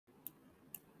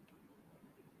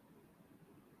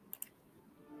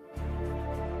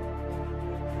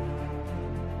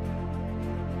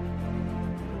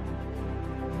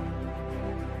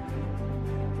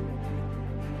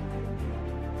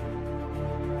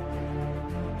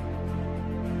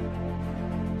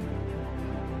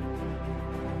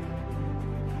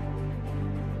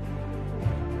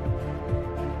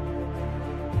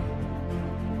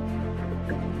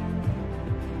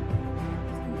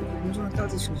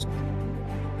技术者。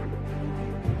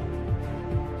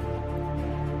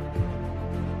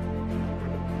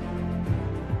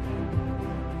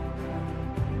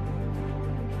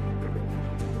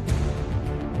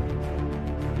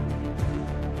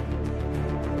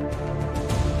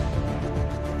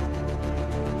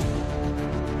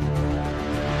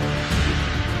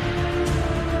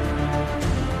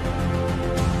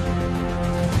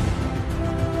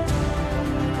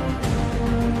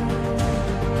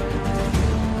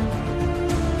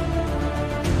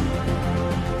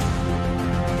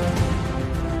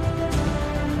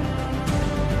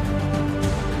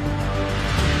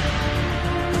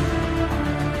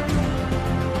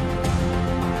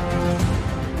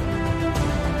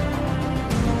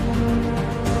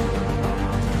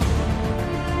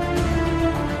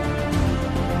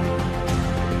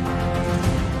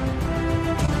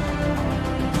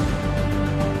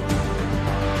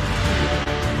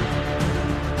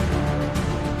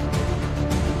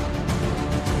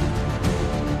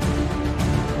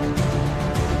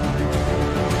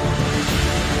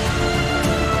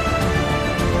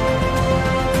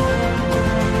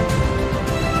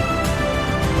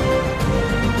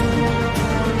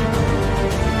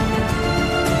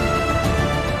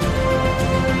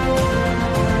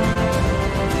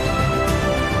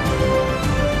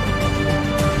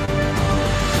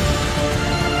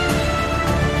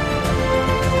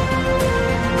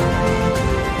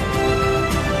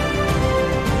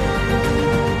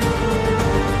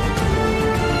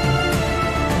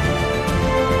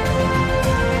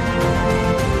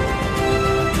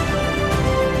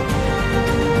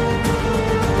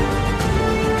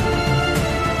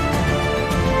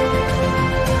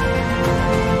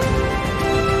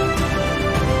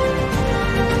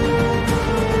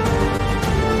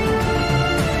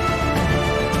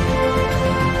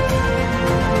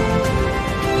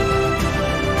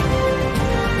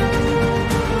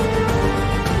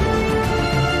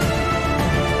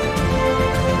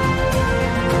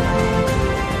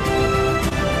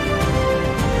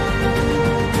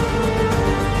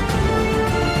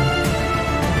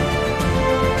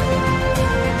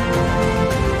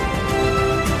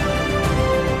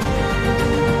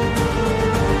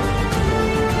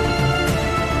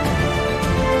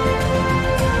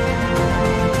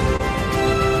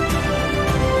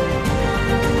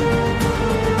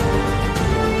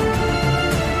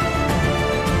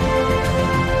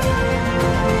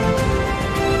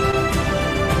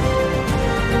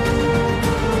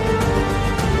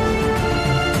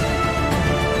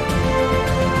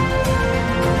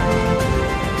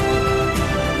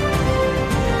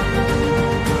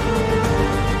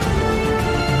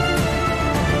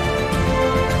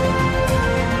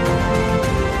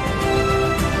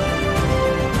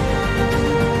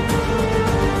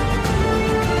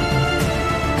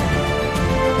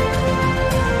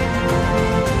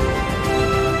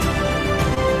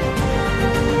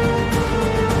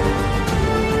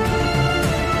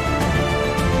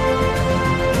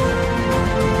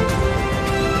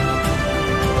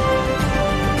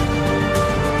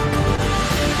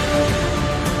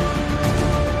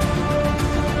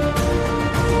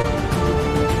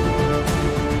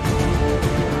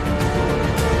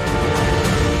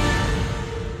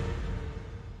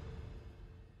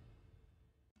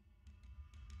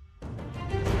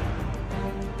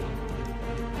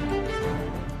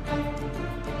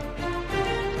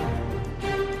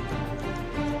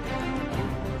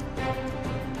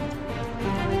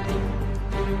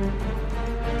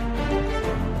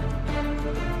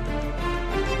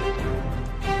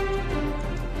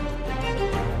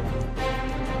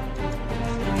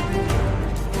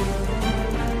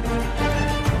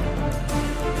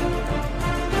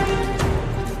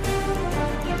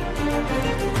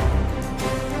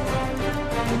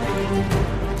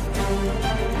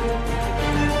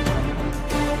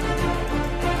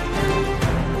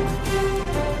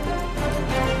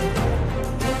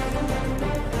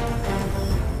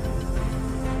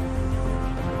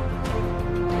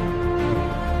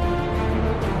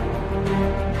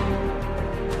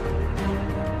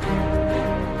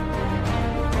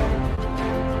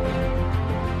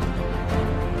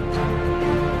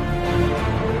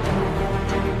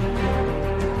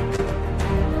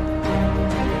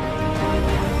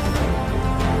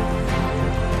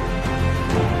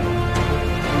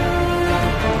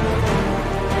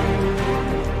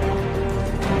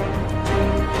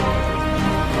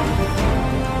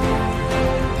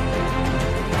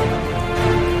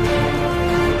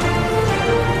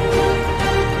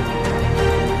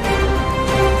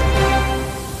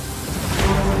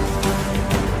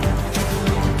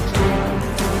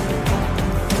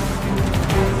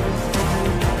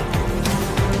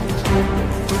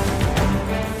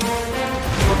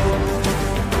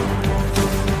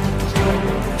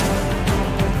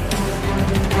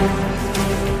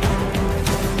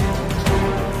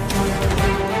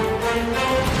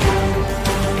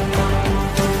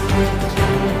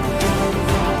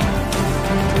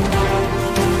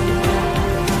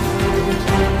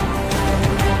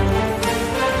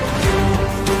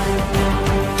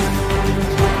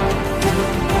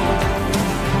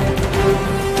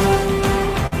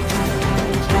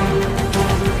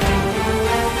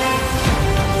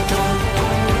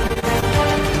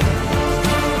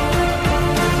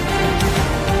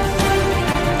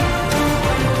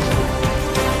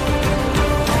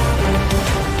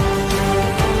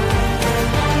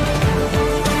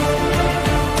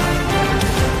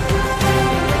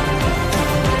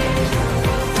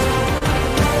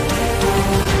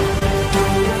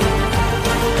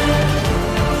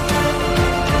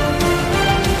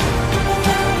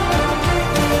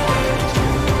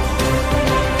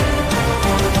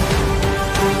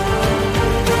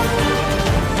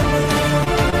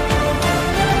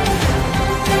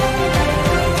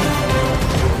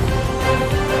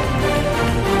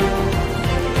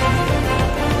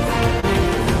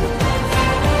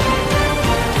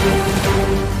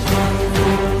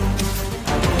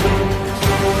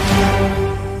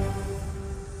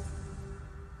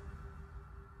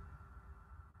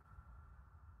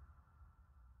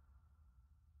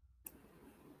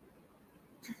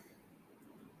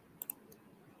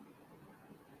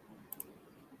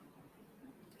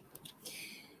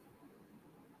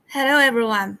Hello,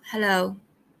 everyone. Hello.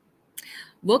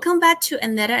 Welcome back to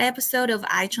another episode of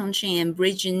iChongqing and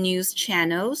Bridging News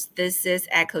channels. This is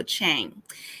Echo Chang.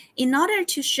 In order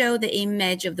to show the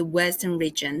image of the Western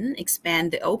region,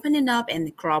 expand the opening up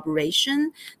and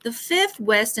cooperation, the 5th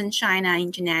Western China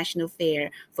International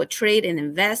Fair for Trade and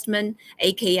Investment,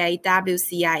 aka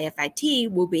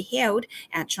WCIFIT, will be held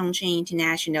at Chongqing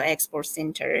International Export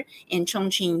Center and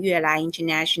Chongqing Yuelai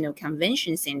International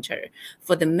Convention Center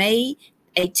for the May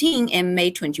 18 and May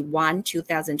 21,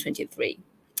 2023.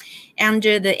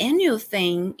 Under the annual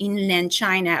theme, Inland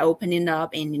China Opening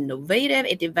Up and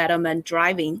Innovative Development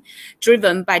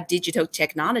Driven by Digital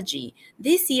Technology,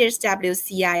 this year's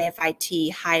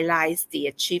WCIFIT highlights the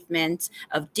achievements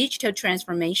of digital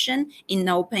transformation in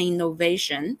open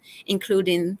innovation,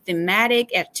 including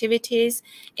thematic activities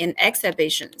and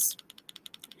exhibitions.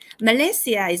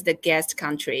 Malaysia is the guest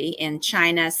country, and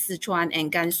China's Sichuan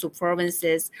and Gansu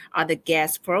provinces are the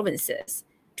guest provinces.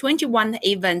 21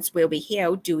 events will be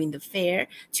held during the fair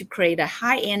to create a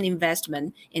high-end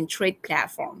investment and trade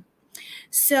platform.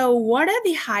 So what are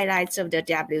the highlights of the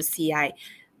WCIFIT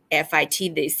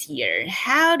this year?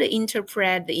 How to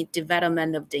interpret the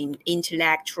development of the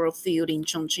intellectual field in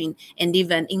Chongqing and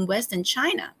even in Western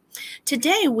China?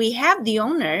 Today, we have the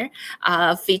honor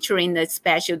featuring a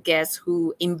special guest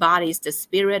who embodies the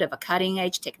spirit of a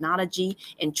cutting-edge technology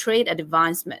and trade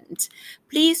advancement.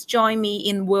 Please join me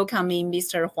in welcoming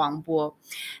Mr. Huang,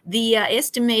 the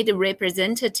estimated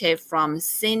representative from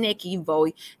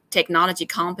SyncEvo Technology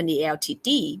Company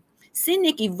Limited.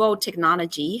 SyncEvo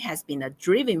Technology has been a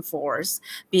driving force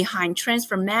behind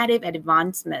transformative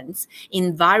advancements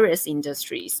in various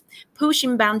industries,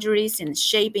 pushing boundaries and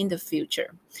shaping the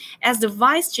future. As the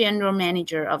Vice General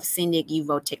Manager of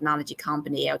SyncEvo Technology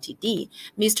Company Limited,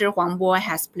 Mr. Huang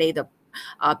has played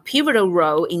a pivotal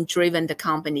role in driving the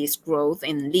company's growth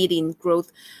and leading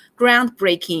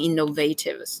groundbreaking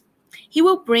innovatives. He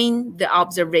will bring the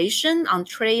observation on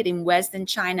trade in Western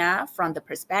China from the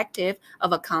perspective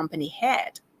of a company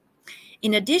head.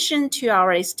 In addition to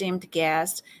our esteemed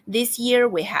guests, this year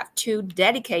we have two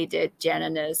dedicated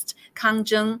journalists, Kang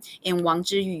Zheng and Wang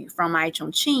from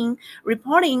iChongqing,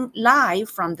 reporting live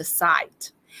from the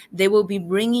site. They will be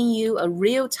bringing you a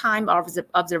real-time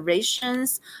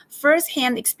observations,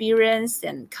 first-hand experience,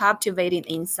 and captivating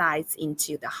insights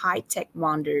into the high-tech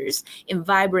wonders and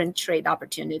vibrant trade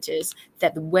opportunities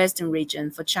that the Western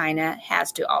region for China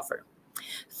has to offer.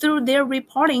 Through their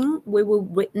reporting, we will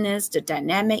witness the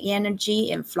dynamic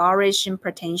energy and flourishing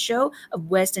potential of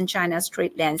Western China's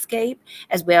trade landscape,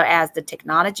 as well as the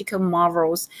technological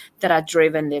marvels that are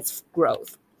driving its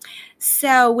growth.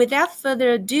 So without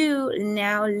further ado,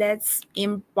 now let's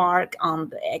embark on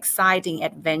the exciting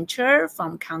adventure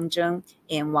from Kang Zheng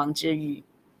and Wang Zhiyu.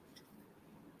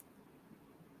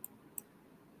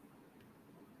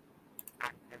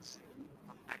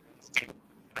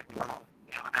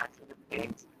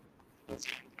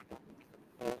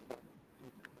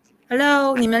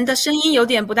 Hello， 你们的声音有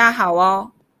点不大好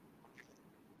哦。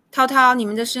涛涛，你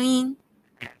们的声音。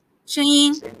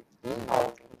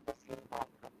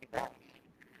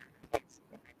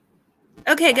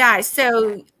Okay, guys,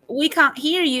 so we can't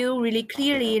hear you really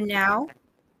clearly now.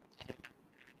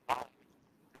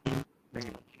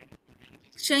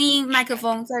 声音麦克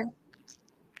风再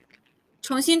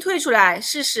重新退出来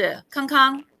试试，康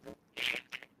康。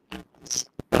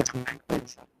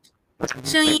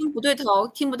声音不对头，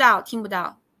听不到，听不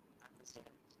到。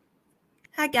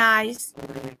Hi guys,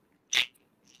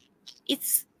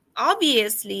 it's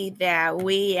obviously that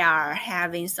we are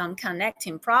having some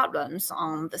connecting problems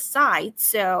on the site,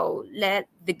 so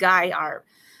the guys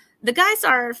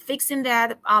are fixing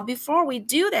that. Before we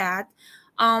do that,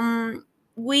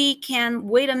 we can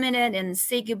wait a minute and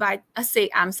say goodbye. Say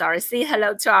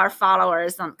hello to our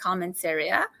followers on comments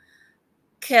area,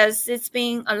 because it's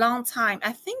been a long time.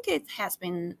 I think it has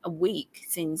been a week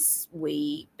since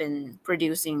we've been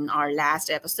producing our last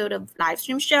episode of live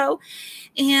stream show,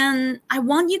 and I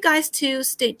want you guys to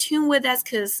stay tuned with us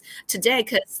because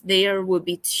there will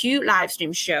be 2 live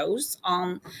stream shows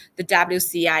on the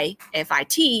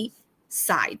WCIFIT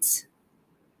site.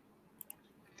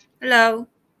 Hello.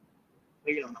 可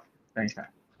以了吗？等一下，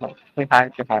好，会拍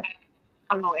就拍。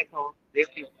Hello Echo, this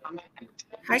is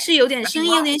还是有点声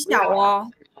音有点小哦。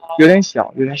有点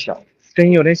小，有点小，声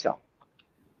音有点小。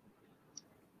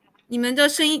你们的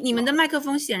声音，你们的麦克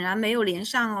风显然没有连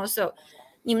上哦 ，so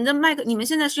你们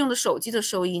现在是用的手机的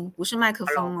收音，不是麦克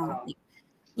风哦。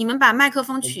你们把麦克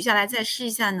风取下来再试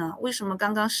一下呢？为什么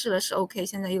刚刚试了是 OK，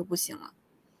 现在又不行了？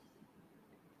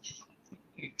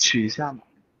取一下嘛，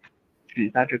取一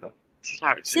下这个。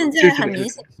现在很明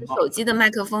显是手机的麦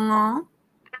克风哦。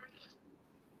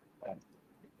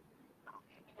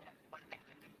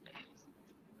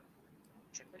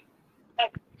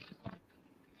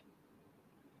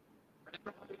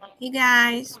Hey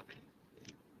guys.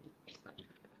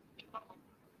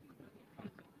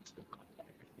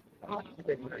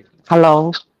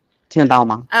 Hello， 听得到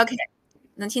吗 ？OK，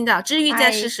 能听到。知玉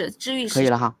再试试，知玉可以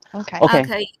了哈。OK，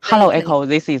 可以。Hello Echo,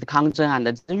 this is Kang Zhen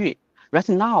and 知玉。Right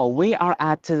now, we are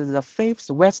at the 5th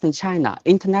Western China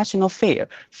International Fair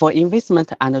for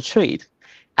Investment and Trade.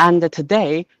 And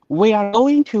today, we are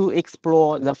going to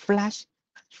explore the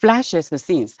flashiest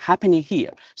things happening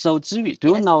here. So, Zhiyu, do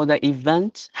you know the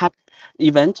event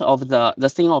of the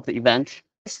theme of the event?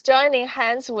 It's joining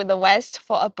hands with the West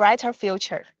for a brighter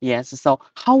future. Yes, so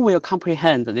how will you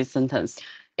comprehend this sentence?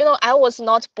 You know, I was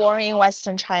not born in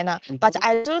Western China, but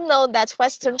I do know that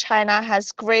Western China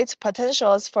has great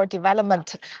potentials for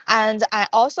development. And I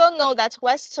also know that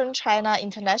Western China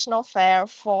International Fair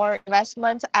for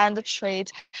Investment and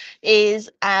Trade is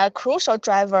a crucial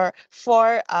driver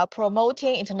for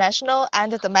promoting international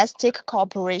and domestic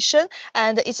cooperation.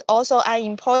 And it's also an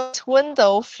important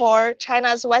window for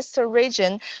China's Western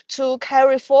region to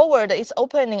carry forward its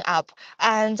opening up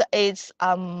and its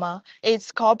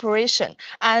cooperation.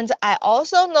 And I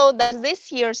also know that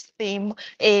this year's theme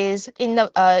is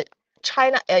inland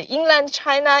China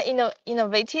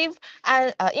innovative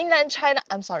and inland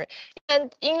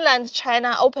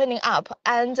China opening up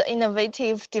and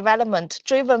innovative development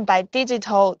driven by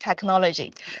digital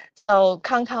technology. So,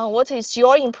 Kang, what is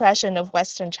your impression of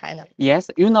Western China?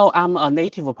 Yes, you know, I'm a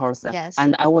native person. Yes.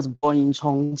 And I was born in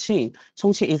Chongqing.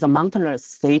 Chongqing is a mountainous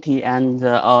city and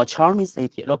a charming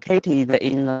city located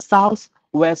in the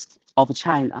southwest of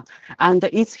China. And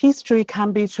its history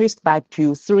can be traced back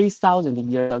to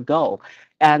 3,000 years ago.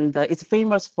 And it's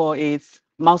famous for its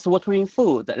mouth-watering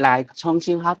food like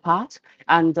Chongqing hot pot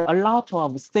and a lot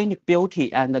of scenic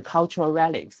beauty and cultural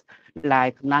relics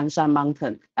like Nanshan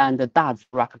Mountain and the Daz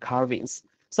rock carvings.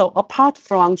 So apart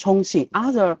from Chongqing,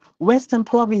 other western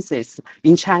provinces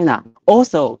in China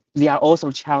they are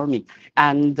also charming.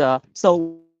 And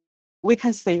so we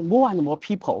can say more and more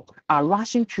people are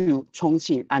rushing to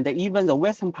Chongqing and even the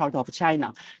western part of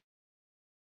China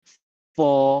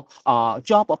for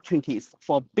job opportunities,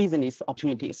 for business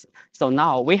opportunities. So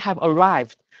now we have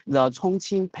arrived the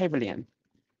Chongqing Pavilion.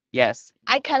 Yes.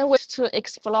 I can't wait to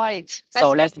explore it.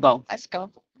 Let's go. Let's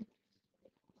go.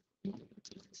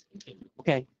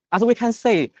 Okay, as we can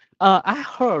see, I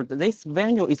heard this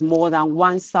venue is more than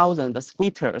 1,000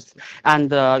 squares, and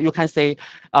you can say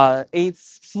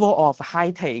it's full of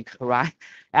high tech, right?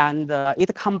 And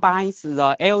it combines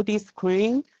the LED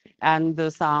screen and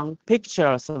some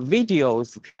pictures,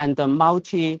 videos, and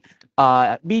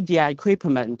media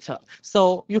equipment.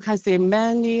 So you can see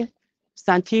many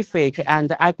scientific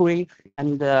and agri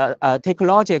and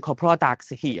technological products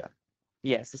here.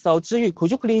 Yes. So, Zhiyu,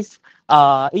 could you please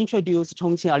introduce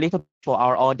Chongqing a little for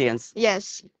our audience?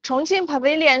 Yes. Chongqing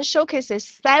Pavilion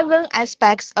showcases 7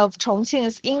 aspects of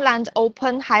Chongqing's inland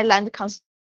open highland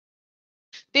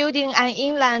building an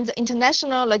inland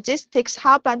international logistics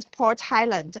hub and port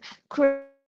highland,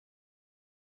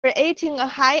 creating a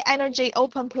high-energy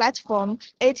open platform,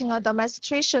 creating a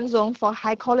demonstration zone for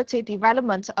high-quality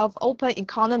development of open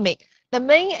economy. The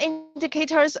main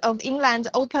indicators of inland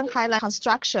open highland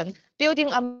construction,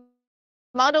 building a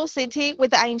model city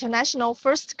with an international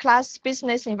first-class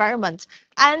business environment,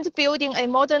 and building a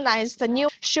modernized new,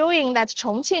 showing that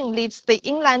Chongqing leads the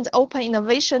inland open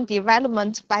innovation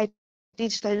development by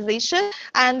digitalization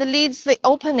and leads the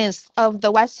openness of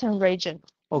the Western region.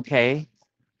 Okay.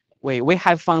 We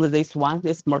have found this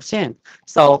machine.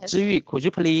 So, Yes. Zhiyu, could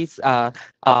you please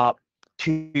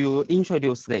to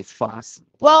introduce this for us?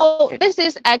 Well, this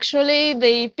is actually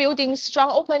the building strong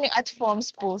opening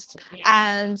platforms booth,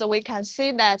 and we can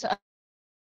see that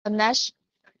a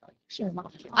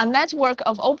network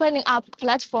of opening up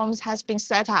platforms has been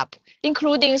set up,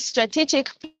 including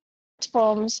strategic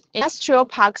platforms, industrial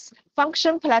parks,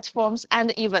 function platforms,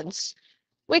 and events.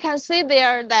 We can see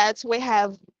there that we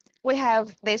have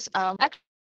this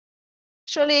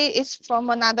actually it's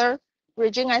from another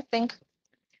region, I think.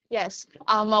 Yes,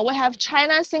 we have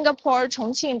China, Singapore,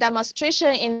 Chongqing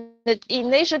demonstration in the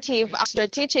initiative of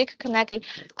strategic connecting,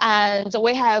 and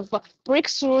we have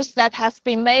breakthroughs that have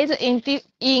been made in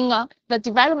the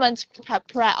development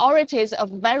priorities of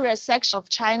various sections of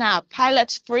China,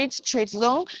 pilot free trade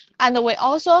zone, and we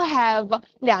also have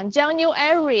Liangjiang new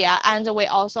area, and we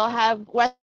also have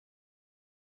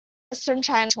Western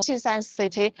China Chongqing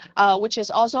City, which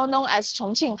is also known as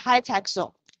Chongqing High Tech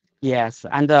Zone. Yes,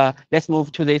 and let's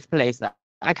move to this place.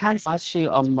 I can see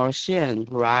a machine,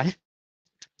 right?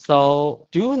 So,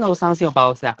 do you know something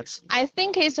about that? I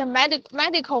think it's a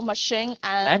medical machine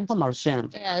and Medical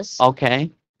machine. yes, Okay.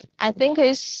 I think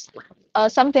it's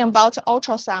something about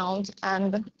ultrasound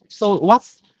and So,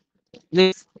 what's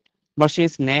this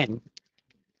machine's name?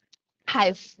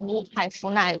 Haifu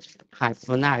knife.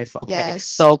 Haifu knife. Okay. Yes.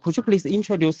 So, could you please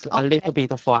introduce a Okay. little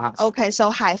bit for us? Okay, so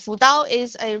Haifu Dao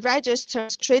is a registered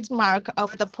trademark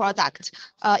of the product.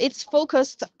 It's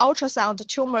focused ultrasound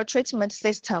tumor treatment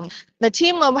system. The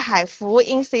team of Haifu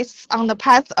insists on the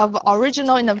path of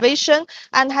original innovation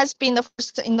and has been the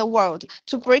first in the world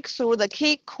to break through the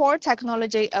key core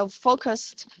technology of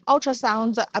focused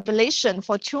ultrasound ablation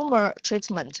for tumor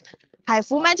treatment.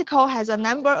 Haifu Medical has a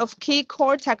number of key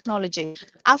core technology.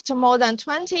 After more than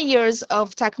 20 years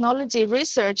of technology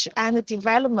research and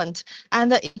development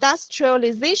and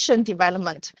industrialization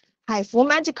development, Haifu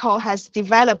Medical has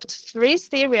developed 3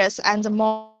 series and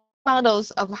more models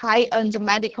of high-end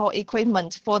medical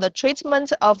equipment for the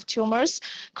treatment of tumors,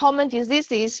 common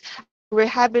diseases,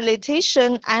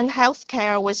 rehabilitation, and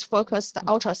healthcare with focused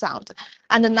ultrasound.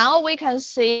 And now we can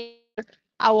see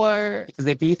our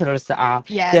Exhibitors are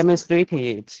Yes.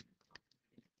 demonstrated.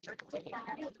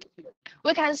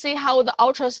 We can see how the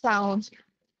ultrasound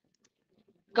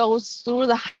goes through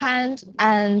the hand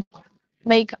and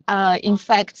make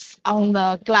effects on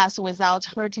the glass without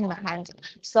hurting the hand.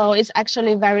 So it's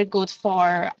actually very good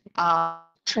for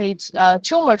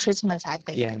tumor treatment, I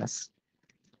think. Yes.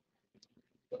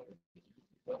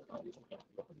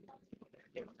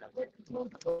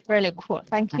 Really cool.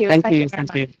 Thank you. Thank you. very Thank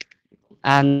much. you.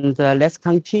 And let's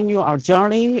continue our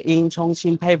journey in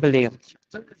Chongqing Pavilion.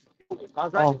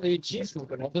 Oh,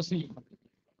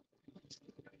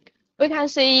 We can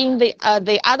see in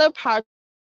the other part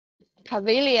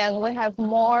pavilion, we have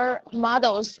more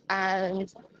models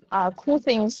and cool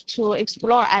things to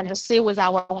explore and see with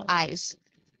our own eyes.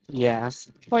 yes.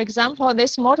 For example,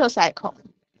 this motorcycle.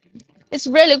 It's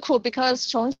really cool because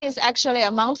Chongqing is actually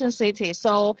a mountain city.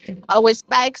 So with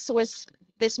bikes, with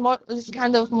this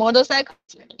kind of motorcycle,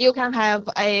 you can have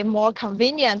a more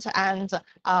convenient and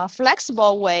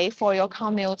flexible way for your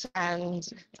commute and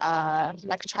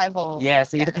like travel.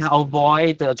 Yes, it can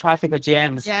avoid the traffic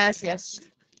jams. Yes, yes.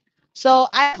 So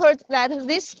I heard that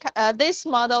this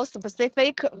model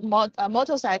specific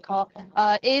motorcycle,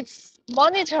 its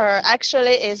monitor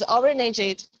actually is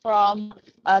originated from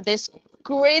this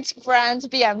great brand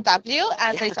BMW,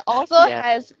 and it also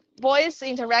has voice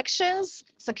interactions,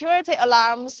 security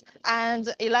alarms,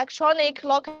 and electronic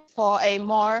lock for a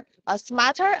more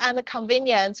smarter and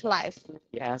convenient life.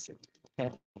 Yes.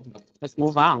 Okay. Let's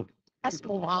move on. Let's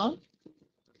move on.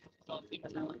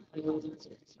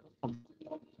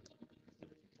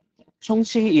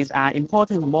 Chongqing is an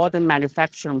important modern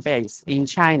manufacturing base in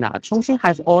China. Chongqing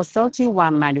has all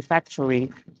 31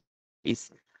 manufacturing facilities.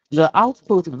 The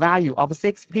output value of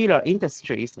 6 pillar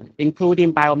industries,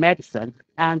 including biomedicine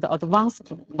and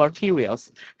advanced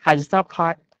materials, has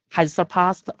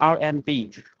surpassed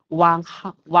RMB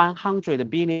 100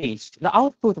 billion each. The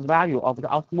output value of the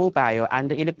automobile and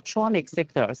the electronic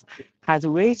sectors has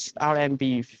reached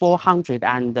RMB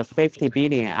 450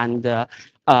 billion and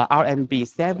RMB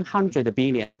 700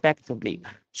 billion respectively.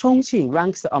 Chongqing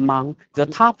ranks among the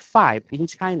top 5 in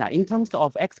China in terms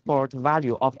of export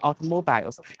value of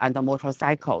automobiles and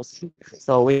motorcycles.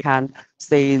 So we can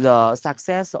see the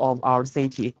success of our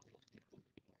city.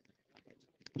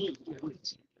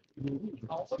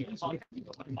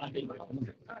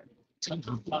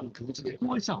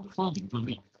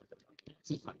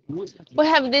 We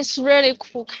have this really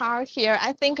cool car here.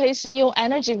 I think it's new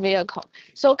energy vehicle.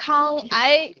 So Kang,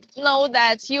 I know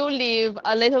that you live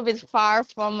a little bit far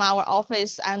from our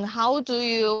office, and how do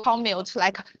you commute?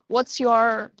 Like, what's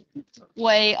your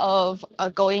way of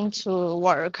going to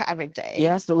work every day?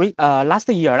 Yes, last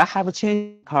year I have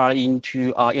changed car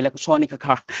into electronic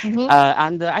car,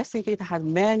 and I think it has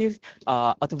many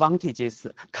advantages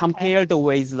compared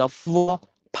with the full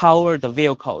powered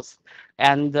vehicles.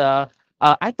 And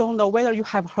I don't know whether you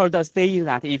have heard us saying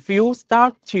that if you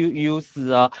start to use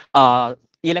the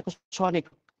electronic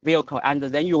vehicle and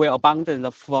then you will abandon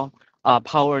the full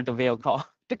powered vehicle.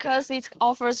 Because it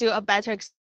offers you a better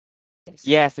experience.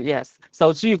 Yes, yes.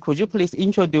 So, Ji, could you please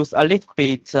introduce a little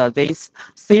bit this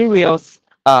serious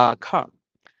car?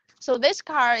 So this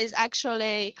car is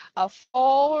actually a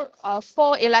full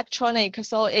electronic.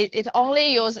 So it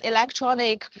only uses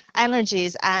electronic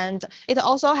energies, and it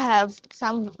also have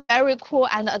some very cool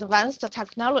and advanced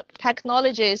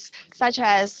technologies, such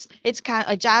as it can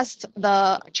adjust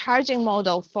the charging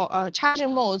model for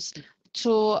charging modes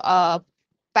to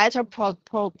better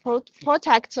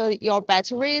protect your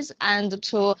batteries and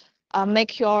to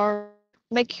make your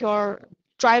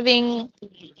driving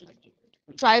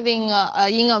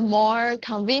in a more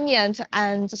convenient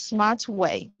and smart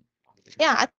way.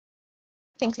 Yeah, I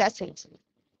think that's it.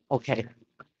 Okay.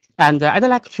 And I'd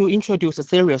like to introduce a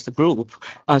Sirius Group.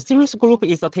 Sirius Group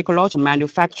is a technology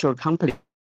manufacturer company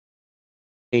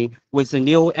with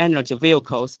new energy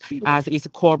vehicles as its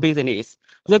core business.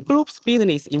 The group's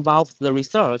business involves the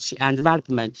research and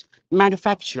development,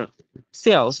 manufacture,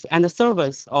 sales, and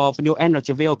service of new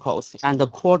energy vehicles and the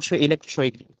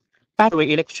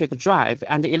battery electric drive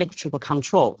and electrical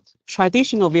control,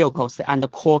 traditional vehicles,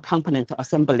 and core component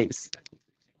assemblies.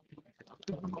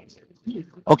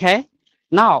 Okay,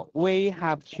 now we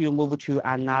have to move to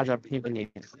another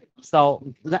pavilion. So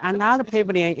another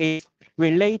pavilion is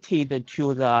related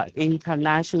to the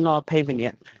international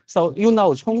pavilion. So you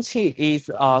know Chongqing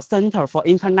is a center for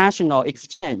international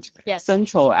exchange, Yes.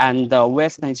 Central and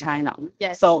Western China.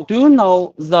 Yes. So do you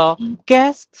know the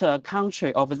guest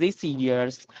country of this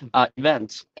year's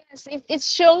event? Yes, it's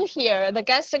shown here. The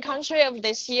guest country of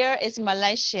this year is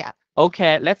Malaysia.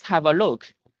 Okay, let's have a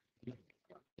look.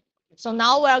 So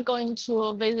now we are going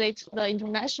to visit the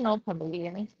international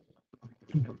pavilion.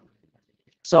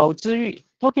 So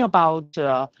talking about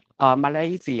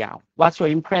Malaysia, what's your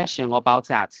impression about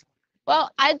that?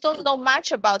 Well, I don't know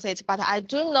much about it, but I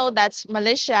do know that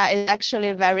Malaysia is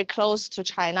actually very close to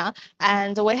China,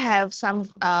 and we have some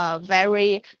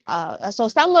so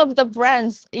some of the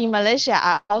brands in Malaysia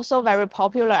are also very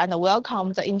popular and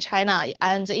welcomed in China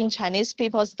and in Chinese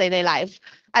people's daily life.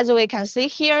 As we can see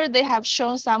here, they have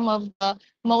shown some of the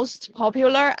most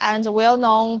popular and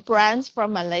well-known brands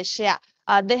from Malaysia.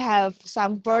 They have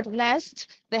some bird nest,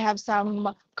 they have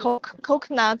some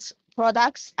coconut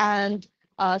products, and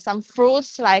some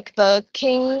fruits like the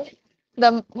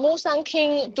Musang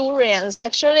King durians.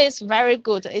 Actually, it's very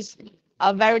good. It's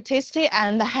very tasty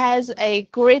and has a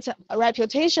great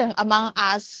reputation among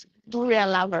us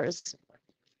durian lovers.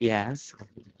 Yes.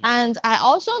 And I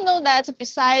also know that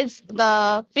besides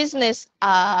the business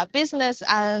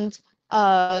and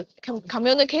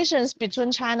communications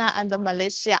between China and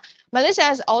Malaysia,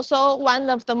 Malaysia is also one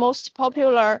of the most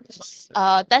popular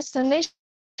destinations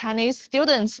Chinese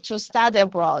students to study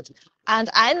abroad. And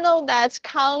I know that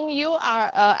Kang, you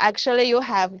are actually you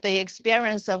have the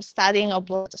experience of studying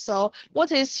abroad. So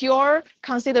what is your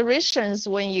considerations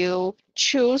when you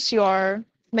choose your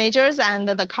majors and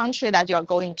the country that you are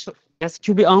going to? Yes,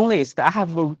 to be honest, I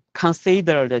have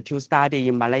considered to study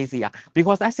in Malaysia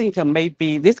because I think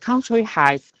maybe this country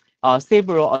has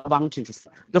several advantages.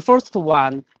 The first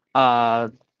one I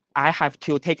have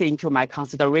to take into my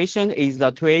consideration is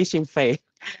the tuition fee.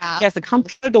 Yeah. Yes,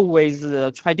 compared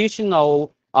with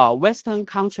traditional Western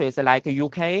countries like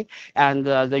UK and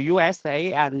the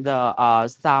USA and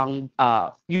some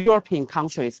European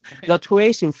countries, the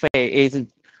tuition fee is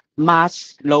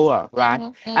much lower,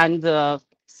 right? And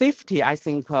safety, I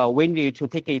think we need to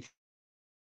take it.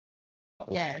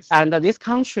 Yes. And this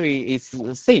country is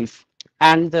safe.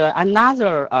 And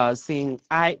another thing,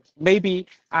 maybe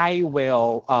I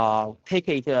will take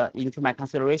it into my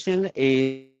consideration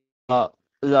is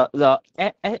the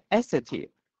SCT,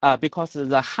 because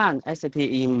the Han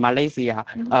SCT in Malaysia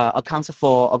accounts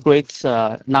for a great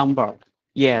number.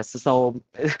 Yes, so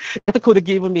that could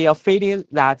give me a feeling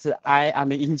that I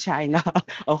am in China,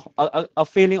 a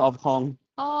feeling of home.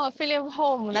 Oh, feeling of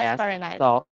home. That's Yes. very nice.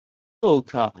 So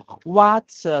look, what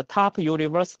top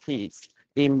universities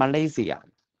in Malaysia?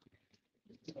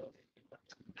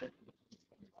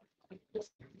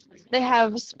 They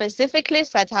have specifically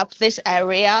set up this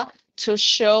area to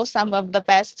show some of the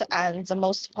best and the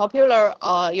most popular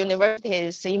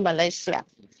universities in Malaysia.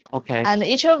 Okay. And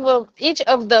each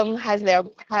of them has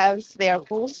their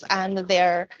booths and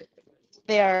their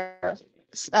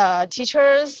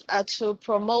teachers to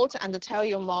promote and tell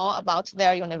you more about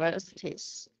their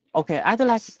universities. Okay, I'd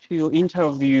like to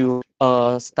interview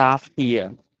staff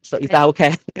here. So is that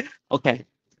okay? Okay,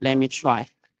 let me try.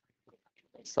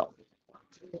 So,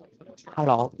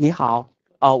 hello，你好，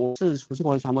我是储蓄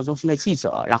国际传播中心的记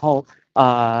者，然后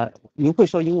您会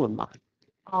说英文吗？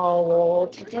我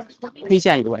推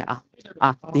荐一位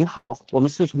您好，我们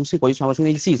是从事国际传播中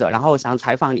心的记者，然后想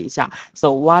采访你一下。So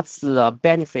what's the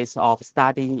benefits of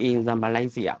studying in the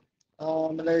Malaysia?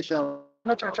 Malaysia.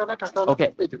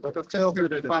 OK，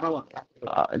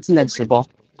正在直播。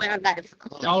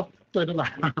然后对对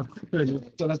吧？对，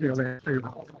真的是有这个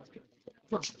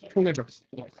冲那种。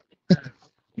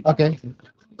Okay.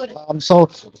 So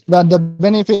the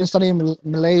benefit in studying in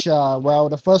Malaysia, well,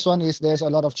 the first one is there's a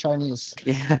lot of Chinese.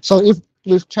 Yeah. So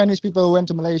if Chinese people went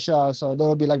to Malaysia, so they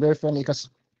will be like very friendly because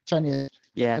Chinese.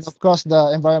 Yes. And of course,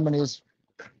 the environment is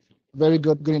very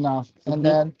good enough. And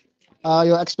then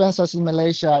your expenses in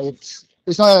Malaysia, it's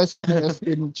not as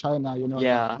in China, you know.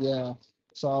 Yeah. Yeah.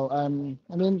 So I mean,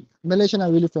 Malaysians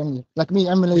are really friendly. Like me,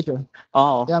 I'm Malaysian.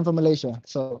 Oh. Yeah, I'm from Malaysia.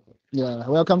 So yeah,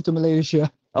 welcome to Malaysia.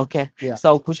 Okay. Yeah.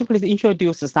 So could you please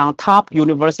introduce some top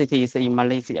universities in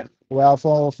Malaysia? Well,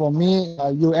 for me,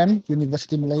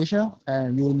 University Malaysia,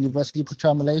 and University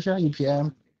Putra Malaysia,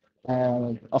 UPM,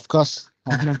 and of course,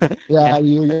 UK. Yeah,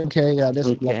 that's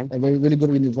Okay. like a very really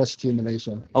good university in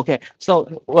Malaysia. Okay.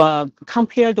 So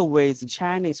compared with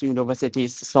Chinese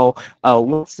universities, so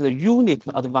what's the unique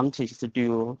advantage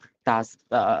does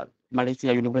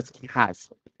Malaysia University has?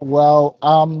 Well,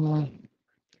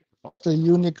 the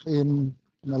unique in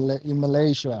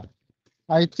Malaysia,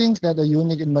 I think that the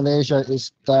unique in Malaysia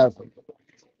is that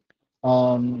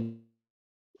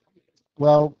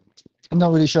well, I'm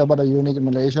not really sure about the unique in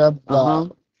Malaysia, but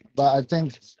I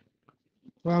think,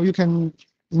 well, you can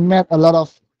meet a lot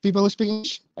of people who speak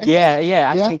English. Right? Yeah,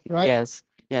 I think right. Yes.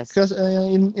 Because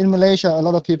in Malaysia, a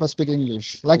lot of people speak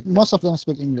English. Like most of them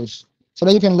speak English, so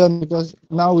that you can learn, because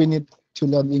now we need to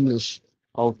learn English.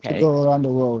 Okay. To go around the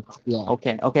world. Yeah.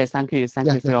 Okay. Thank you for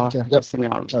your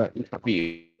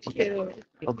interview.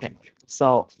 Okay.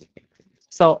 So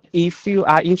if you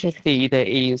are interested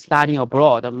in studying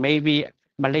abroad, maybe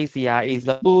Malaysia is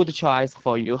a good choice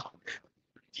for you.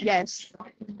 Yes.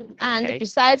 And Okay.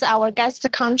 besides our guest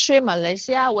country,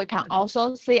 Malaysia, we can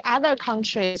also see other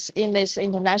countries in this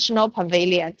international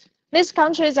pavilion. These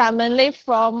countries are mainly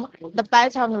from the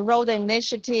Belt and Road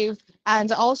Initiative,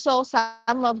 and also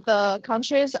some of the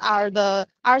countries are the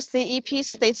RCEP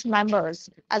state members.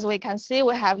 As we can see,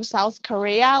 we have South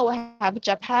Korea, we have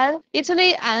Japan,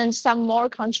 Italy, and some more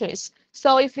countries.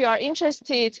 So if you are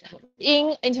interested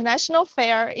in international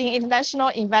fair, in international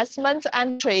investment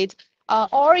and trade,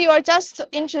 or you are just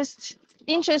interested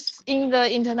in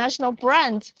the international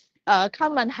brand,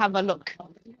 come and have a look.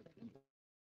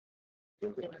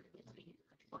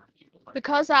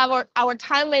 Because our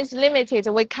time is limited,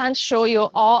 we can't show you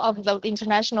all of the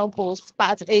international booths,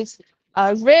 but it's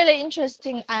really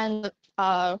interesting and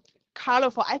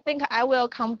colorful. I think I will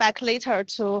come back later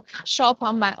to shop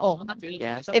on my own.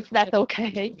 Yes. If that's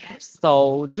okay.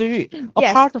 So,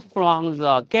 apart from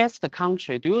the guest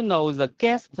country, do you know the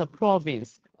guest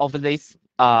province of this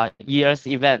year's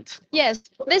event? Yes,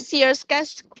 this year's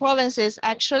guest provinces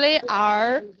actually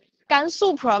are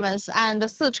Gansu province and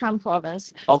Sichuan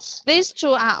province. These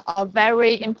two are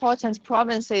very important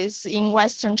provinces in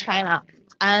Western China,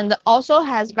 and also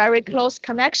has very close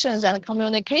connections and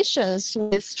communications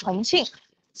with Chongqing.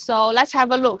 So let's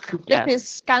have a look. Yes. This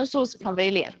is Gansu's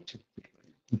pavilion.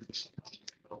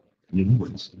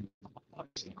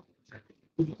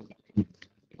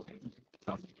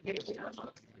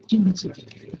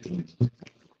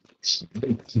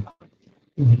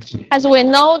 As we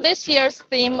know, this year's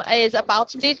theme is about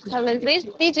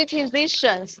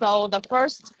digitization. So the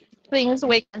first things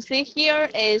we can see here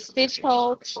is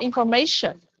digital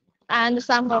information. and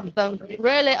some of the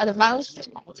really advanced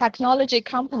technology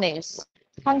companies.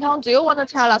 Kang, do you want to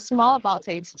tell us more about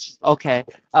it? Okay.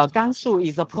 Gansu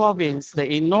is a province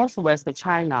in northwest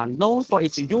China known for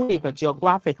its unique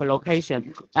geographic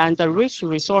location and rich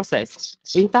resources.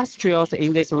 Industries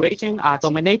in this region are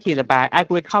dominated by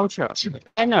agriculture,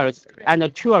 energy,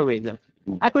 and tourism.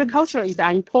 Agriculture is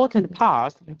an important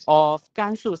part of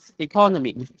Gansu's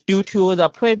economy due to the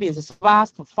province's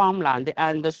vast farmland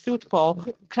and suitable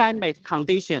climate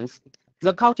conditions.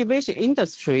 The cultivation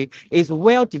industry is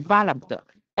well developed.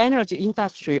 Energy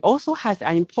industry also has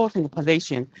an important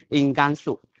position in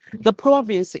Gansu. The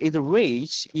province is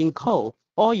rich in coal,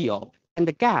 oil,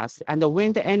 and gas and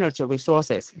wind energy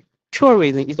resources.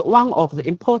 Tourism is one of the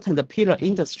important pillar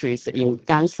industries in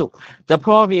Gansu. The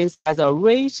province has a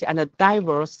rich and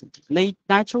diverse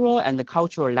natural and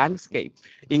cultural landscape,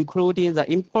 including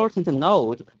the important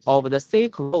node of the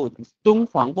Silk Road,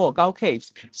 Dunhuangbo Gao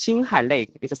Caves, Xinhai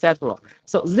Lake, etc.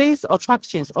 So these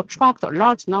attractions attract a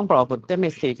large number of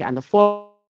domestic and foreign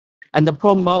and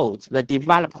promote the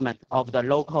development of the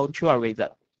local tourism.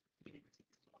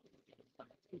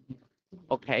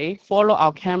 Okay, follow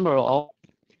our camera.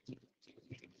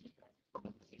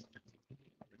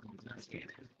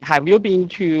 Have you been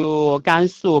to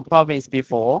Gansu province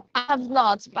before? I have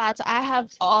not, but I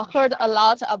have heard a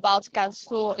lot about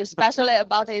Gansu, especially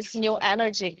about its new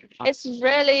energy. It's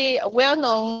really well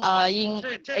known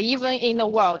even in the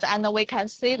world, and we can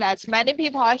see that many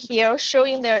people are here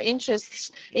showing their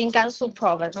interests in Gansu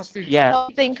province. Yeah. So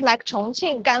I think like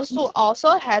Chongqing, Gansu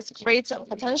also has great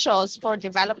potentials for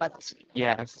development.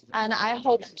 Yes. And I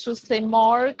hope to see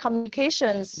more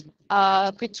communications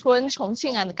between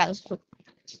Chongqing and Gansu.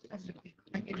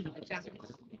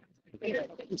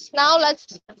 Now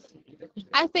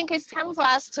I think it's time for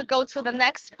us to go to the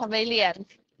next pavilion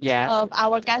of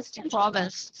our guest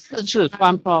province,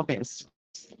 Sichuan province.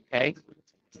 Okay.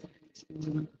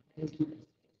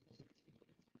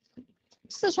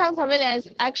 Sichuan pavilion is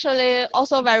actually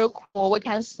also very cool. We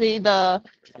can see the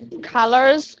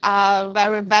colors are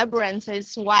very vibrant.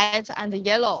 It's white and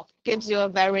yellow. Gives you a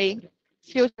very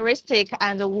futuristic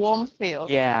and warm feel.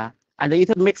 Yeah, and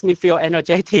it makes me feel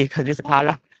energetic, this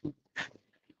color.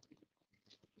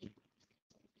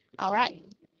 All right,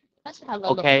 let's have a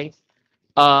look. Okay.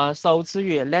 So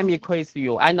Ziyu, let me quiz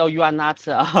you. I know you are not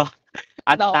No,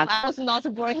 I was not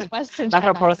born in Western not a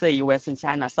China. person in Western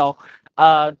China. So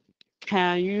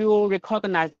can you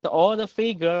recognize all the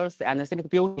figures and the scenic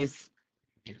beauties?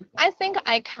 I think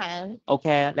I can.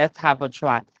 Okay, let's have a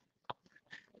try.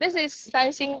 This is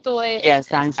Sanxingdui. Yes,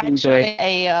 It's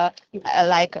actually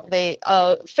like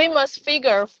the famous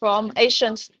figure from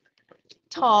ancient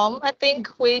Tom. I think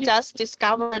we just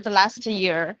discovered last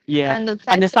year. Yeah,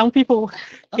 and some people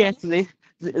guess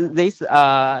this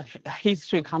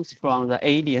history comes from the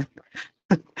alien.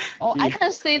 Oh,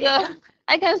 Yeah.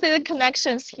 I can see the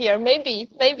connections here. Maybe.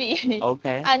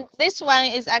 Okay. And this one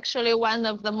is actually one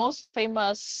of the most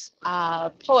famous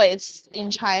poets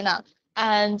in China.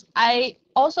 And I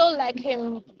also like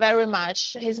him very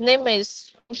much. His name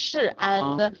is Shi,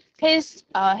 and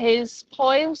his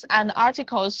poems and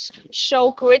articles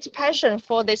show great passion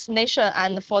for this nation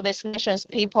and for this nation's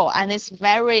people, and it's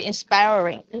very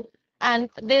inspiring. And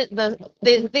these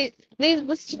three,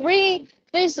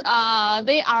 they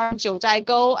are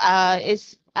Jiuzhaigou.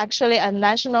 Is actually a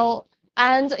national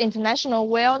and international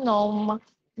well-known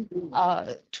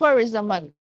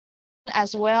tourism,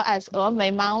 as well as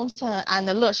Emei Mountain and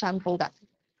Leshan Buddha.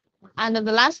 And the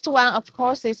last one, of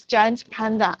course, is giant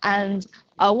panda. And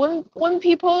when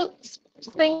people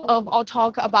think of or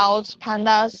talk about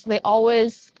pandas, they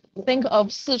always think of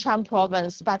Sichuan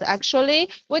province. But actually,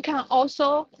 we can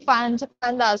also find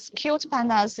pandas, cute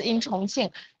pandas in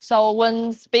Chongqing. So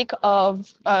when speak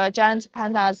of giant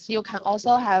pandas, you can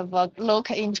also have a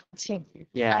look in Chongqing.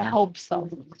 Yeah. I hope so.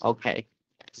 Okay.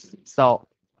 So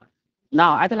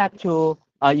now I'd like to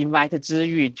invite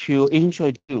Ziyu to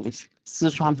introduce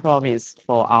Sichuan province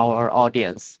for our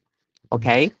audience.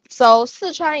 Okay. So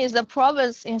Sichuan is a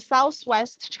province in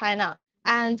southwest China,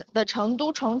 and the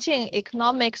Chengdu-Chongqing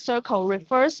Economic Circle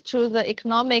refers to the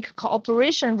economic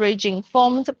cooperation region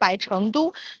formed by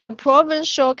Chengdu, the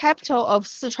provincial capital of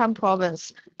Sichuan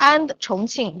province, and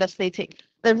Chongqing, the city.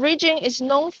 The region is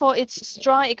known for its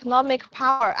strong economic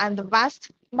power and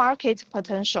vast market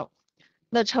potential.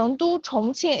 The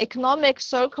Chengdu-Chongqing Economic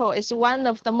Circle is one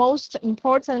of the most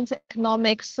important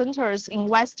economic centers in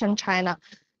Western China.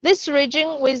 This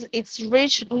region, with its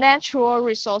rich natural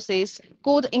resources,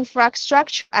 good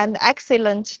infrastructure, and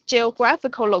excellent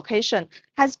geographical location,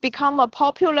 has become a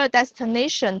popular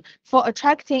destination for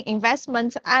attracting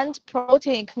investment and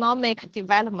promoting economic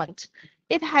development.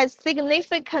 It has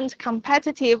significant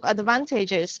competitive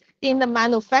advantages in the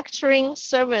manufacturing,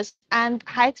 service, and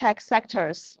high-tech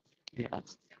sectors.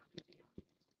 Yes.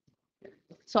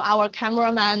 So our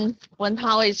cameraman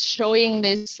Wentao is showing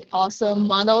these awesome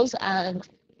models and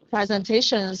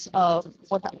presentations of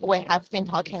what we have been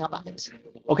talking about.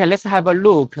 Okay, let's have a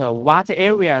look. What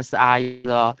areas are in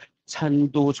the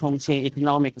Chengdu-Chongqing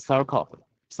economic circle?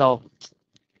 So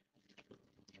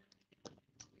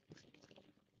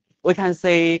we can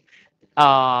say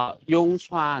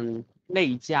Yongchuan,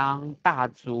 Neijiang,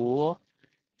 Dazhu,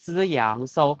 Ziyang.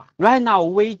 So right now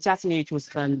we just need to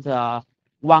spend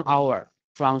 1 hour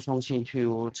from Chongqing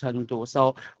to Chengdu.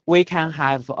 So we can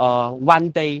have a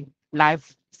 1-day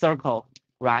life circle,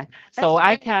 right? So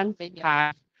I can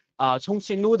have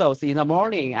Chongqing noodles in the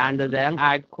morning, and then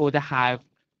I could have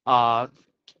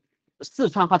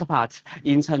Sichuan hot pot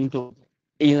in Chengdu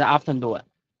in the afternoon.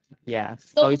 Yeah,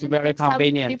 so it's very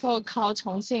convenient. People call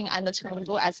Chongqing and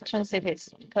Chengdu as twin cities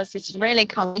because it's really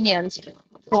convenient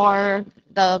for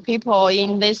the people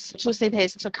in these two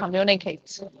cities to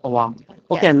communicate. Oh, wow.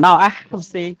 Okay, yes. Now I have to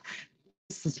see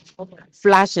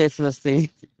flashes the thing.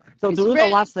 So do you know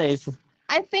what this?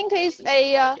 I think it's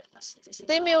a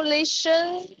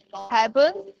stimulation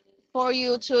happen for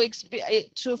you to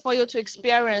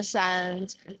experience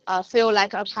and feel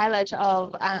like a pilot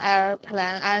of an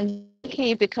airplane. And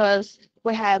key because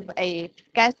we have a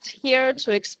guest here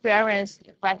to experience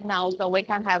right now, so we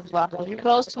can have a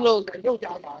close look.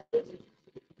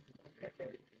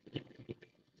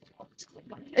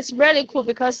 It's really cool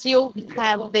because you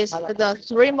have the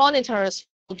 3 monitors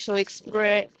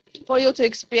to for you to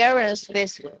experience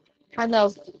this kind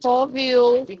of full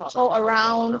view, all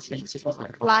around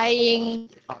flying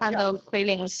kind of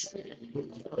feelings.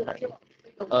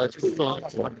 I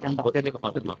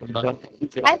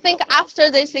think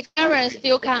after this experience,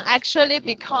 you can actually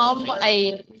become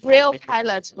a real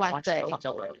pilot one day.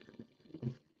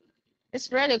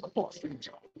 It's really cool.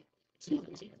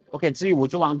 Okay, Ziyu,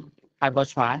 would you want to have a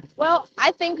try? Well,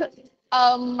 I think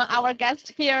our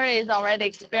guest here is already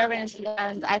experienced,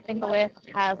 and I think we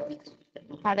have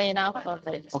had enough of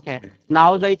it. Okay,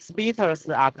 now the exhibitors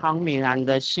are coming,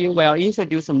 and she will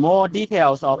introduce more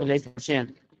details of this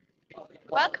machine.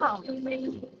 Welcome.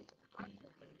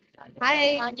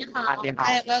 Hi.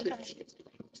 Hi, welcome.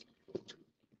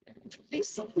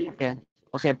 Please.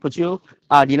 Okay, could you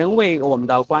你能为我们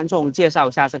的观众介绍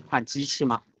一下这款机器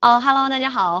吗？Hello， 大家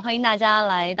好，欢迎大家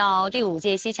来到第5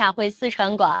届西洽会四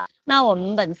川馆。那我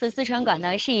们本次四川馆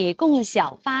呢是以共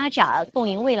享发展、共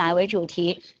赢未来为主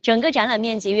题，整个展览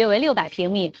面积约为600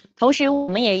平米。同时，我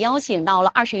们也邀请到了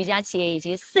20余家企业以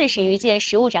及40余件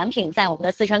实物展品，在我们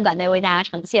的四川馆内为大家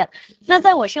呈现。那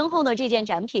在我身后的这件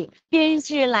展品，便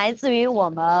是来自于我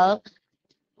们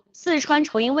四川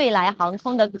筹赢未来航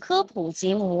空的科普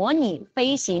及模拟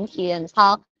飞行体验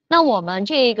舱。那我们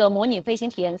这个模拟飞行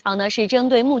体验舱呢，是针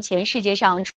对目前世界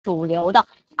上主流的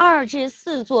2至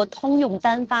4座通用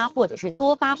单发或者是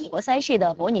多发活塞式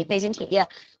的模拟飞行体验。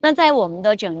那在我们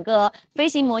的整个飞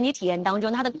行模拟体验当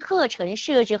中，它的课程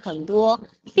设置很多，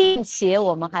并且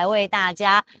我们还为大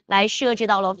家来设置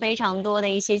到了非常多的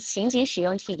一些情景使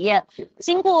用体验。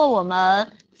经过我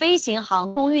们飞行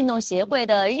航空运动协会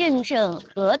的认证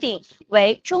核定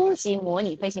为中级模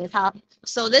拟飞行舱。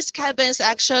So this cabin is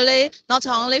actually not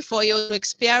only for you to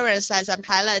experience as a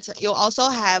pilot, you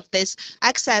also have this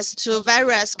access to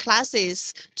various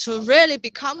classes to really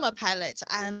become a pilot.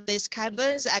 And this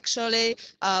cabin is actually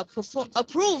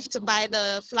approved by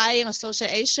the Flying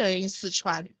Association in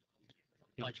Sichuan.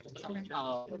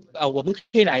 我们可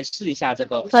以来试一下这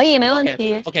个。可以，没问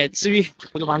题。Okay, Ziyu,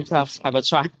 would you want to have a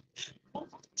try?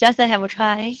 Just have a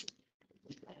try.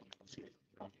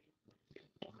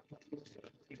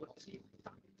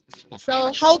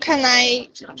 So how can I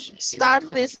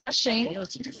start this machine?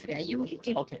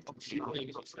 Okay.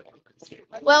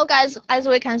 Well, guys, as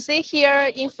we can see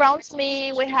here in front of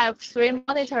me, we have 3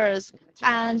 monitors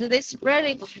and this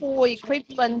really cool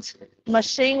equipment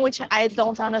machine, which I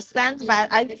don't understand,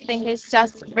 but I think it's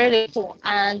just really cool.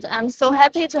 And I'm so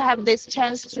happy to have this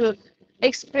chance to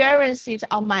experience it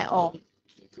on my own.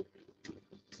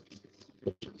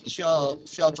 需要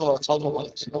做操作吗？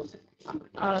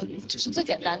这是最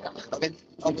简单的。OK，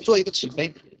 我们做一个起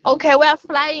飞。Okay, we are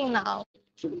flying now.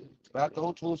 We are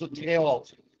going to tail.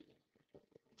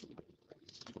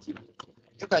 You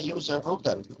can use a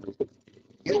rotor.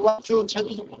 You want to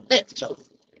lift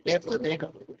the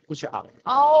push it up.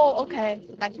 Oh, okay.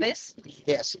 Like this?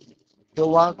 Yes. You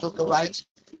want to go right?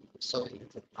 So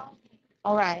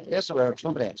All right. this will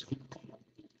turbulent.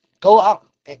 Go up.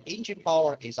 And engine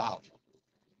power is out.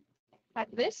 Like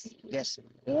this? Yes.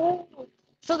 Ooh.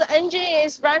 So the engine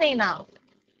is running now.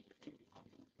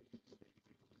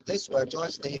 This will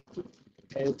joystick.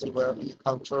 It will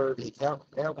control the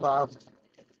aircraft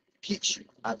pitch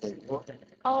at the water.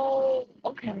 Oh,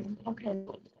 okay. Okay.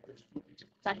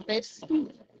 Like this?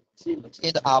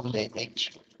 Speed up the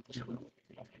engine.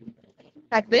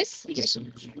 Like this? Yes.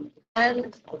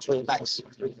 And Relax.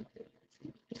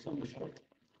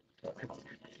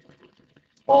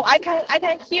 oh, I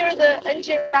can hear the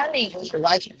engine running.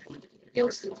 Right.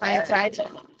 Use my side.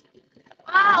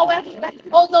 Ah, well,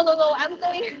 oh no, I'm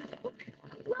going.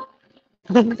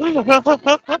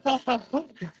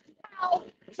 How?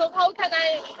 So how can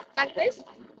I like this?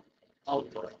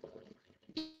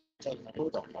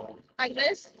 Like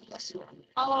this?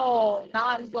 Oh, now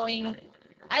I'm going.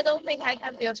 I don't think I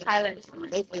can build pilot.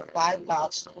 Maybe 5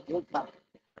 knots.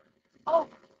 Oh,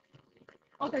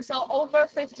 okay. So over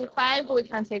 55, we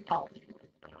can take off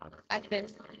like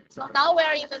this. So now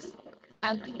we're in the.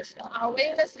 Are we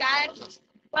in the sky?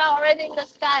 We're already in the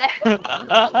sky.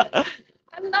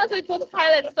 I'm not a good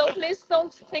pilot, so please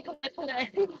don't take my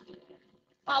plane.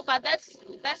 Oh, but that's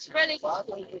really good.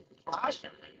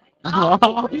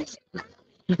 Oh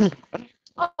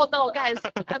no, guys,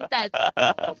 I'm dead.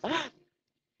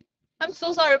 I'm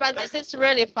so sorry, but this is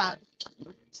really fun.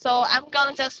 So I'm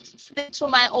gonna just stick to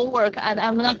my own work, and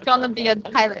I'm not gonna be a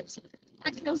pilot.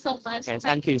 Thank you so much. Okay,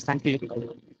 thank you.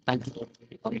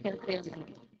 Okay.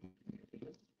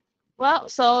 Well,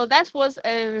 so that was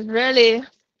a really.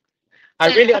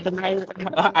 I really admire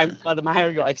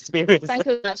your experience. Thank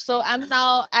you. So I'm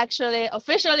now actually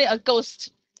officially a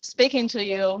ghost speaking to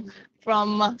you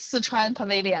from Sichuan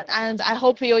Pavilion, and I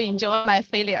hope you enjoy my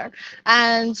failure.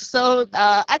 And so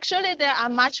actually there are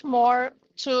much more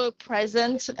to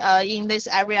present in this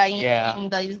area in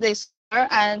this year,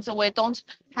 and we don't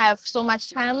have so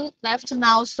much time left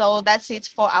now, so that's it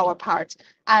for our part.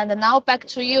 And now back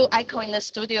to you, Echo, in the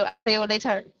studio. See you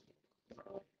later.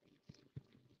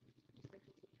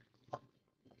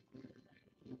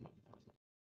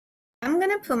 I'm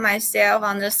going to put myself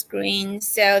on the screen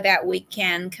so that we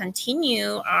can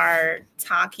continue our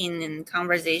talking and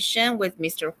conversation with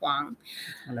Mr. Huang.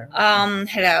 Hello.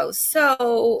 Hello.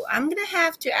 So I'm going to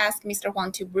have to ask Mr.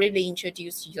 Huang to briefly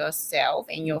introduce yourself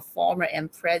and your former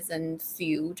and present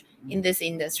field in this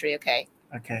industry, okay?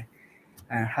 Okay.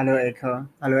 Hello, Echo.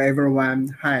 Hello, everyone.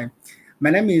 Hi.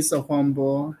 My name is Huang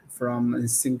Bo from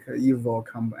SyncEvo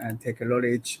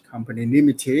Technology Company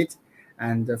Limited.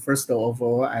 And first of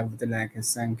all, I would like to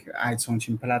thank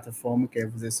iChongqing platform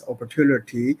gave this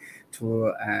opportunity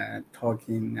to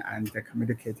talking and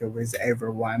communicate with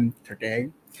everyone today.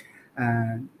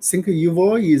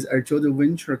 SyncEvo is a joint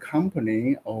venture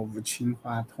company of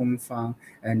Tsinghua Tongfang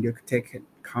and Tech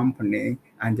Company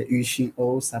and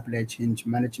Yuxin'ou Supply Chain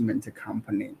Management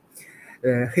Company.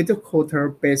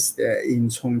 Headquarters based in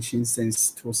Chongqing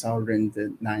since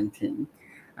 2019.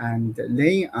 And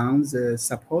laying on the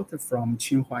support from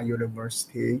Tsinghua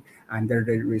University and the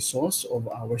resource of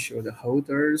our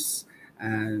shareholders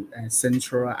and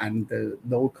central and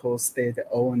local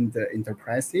state-owned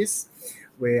enterprises,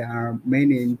 we are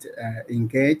mainly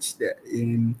engaged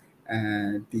in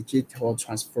digital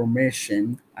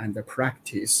transformation and the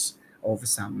practice of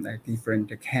some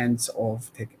different kinds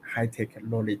of high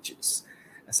technologies,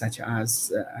 such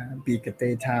as big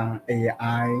data,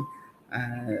 AI,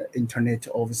 Internet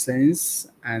of Things,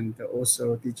 and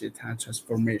also digital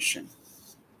transformation.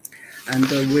 And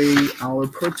our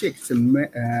projects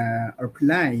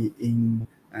apply in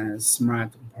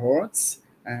smart ports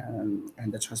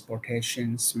and the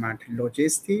transportation, smart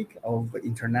logistics of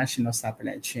international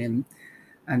supply chain,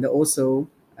 and also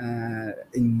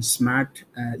in smart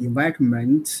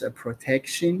environment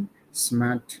protection,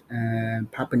 smart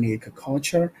public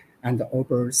culture, and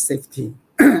urban safety,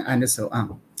 and so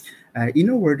on. In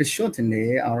a word,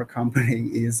 shortly, our company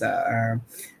is a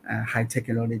high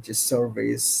technology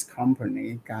service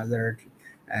company gathered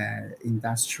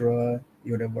industrial,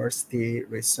 university,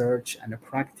 research, and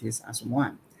practice as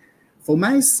one. For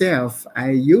myself, I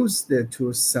used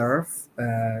to serve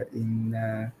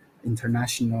in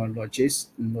international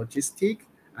logistics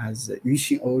as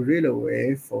Yuxin'ou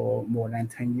Railway for more than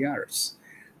 10 years,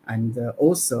 and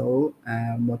also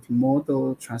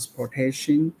multimodal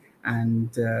transportation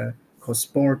and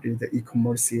cross-border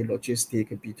e-commerce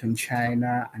logistics between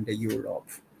China and Europe.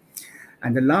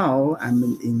 And now I'm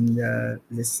in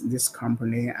this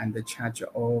company and the charge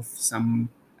of some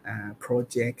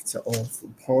projects of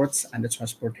ports and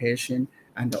transportation,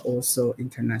 and also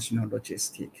international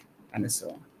logistics, and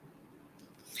so on.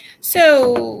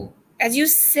 So, as you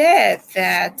said,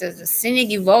 that the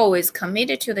SyncEvo is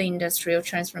committed to the industrial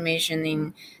transformation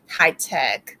in high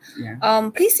tech. Yeah.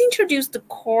 Please introduce the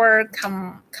core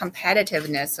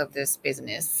competitiveness of this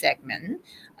business segment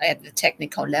at the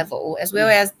technical level, as well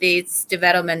as its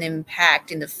development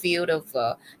impact in the field of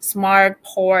smart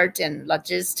port and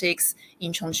logistics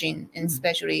in Chongqing, and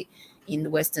especially in the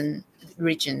western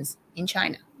regions in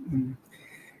China.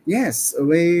 Yes,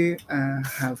 we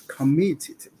have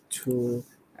committed to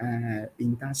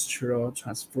industrial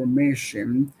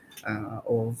transformation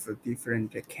of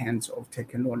different kinds of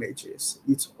technologies.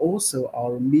 It's also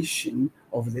our mission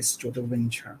of this joint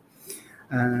venture.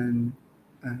 And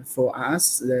for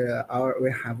us,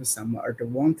 we have some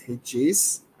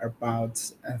advantages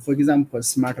about, for example,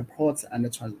 smart ports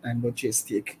and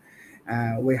logistics.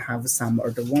 We have some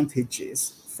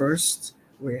advantages. First,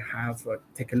 we have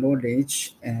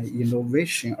technology and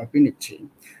innovation ability,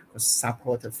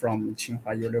 support from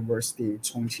Tsinghua University,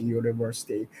 Chongqing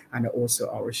University, and also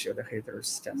our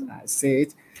shareholders, just as I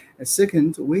said.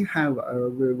 Second, we have a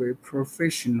very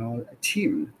professional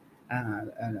team.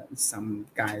 Some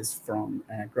guys from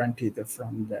granted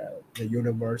from the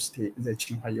university, the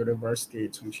Tsinghua University,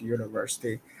 Chongqing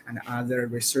University, and other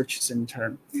research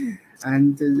center.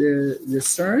 And the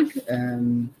third,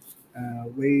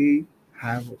 we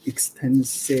have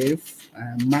extensive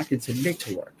market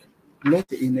network, not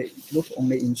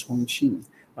only in Chongqing,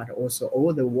 but also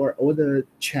all the world, all the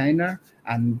China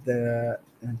and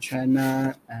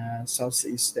China,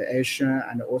 Southeast Asia,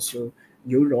 and also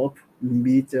Europe,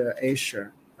 Mid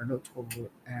Asia, a lot of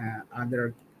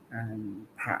other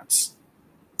parts.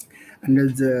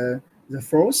 And the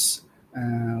fourth,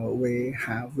 we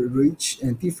have rich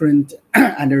and different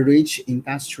and rich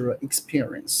industrial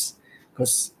experience,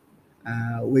 because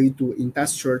we do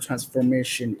industrial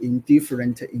transformation in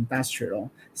different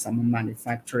industrial, some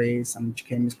manufacturing, some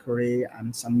chemistry,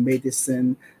 and some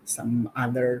medicine, some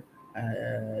other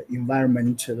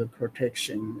environmental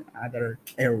protection, other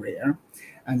area.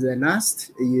 And the last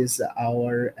is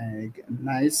our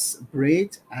nice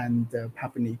breed and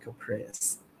public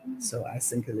press. So I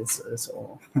think this is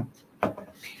all.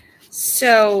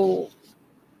 So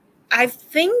I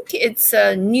think it's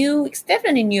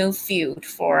definitely new field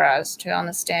for us to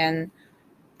understand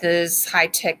this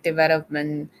high-tech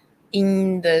development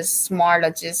in the smart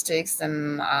logistics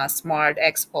and smart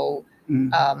expo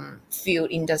field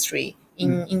industry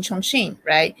in Chongqing,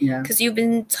 right? Yeah. Because you've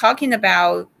been talking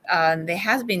about there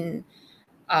has been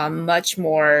much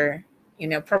more,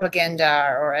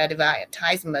 propaganda or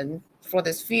advertisement for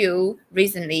this field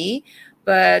recently.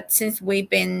 But since we've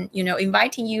been,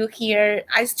 inviting you here,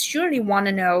 I surely want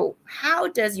to know, how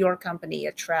does your company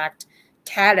attract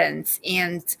talents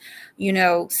and,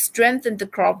 strengthen the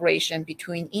cooperation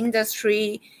between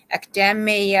industry,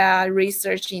 academia,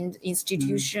 research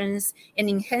institutions, and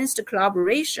enhance the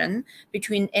collaboration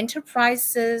between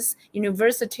enterprises,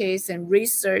 universities, and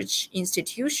research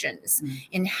institutions?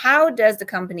 And how does the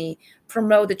company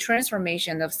promote the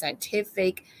transformation of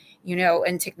scientific,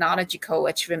 and technological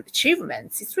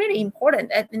achievements? It's really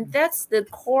important. And that's the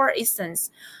core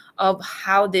essence of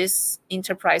how this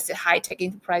enterprise, high-tech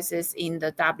enterprises in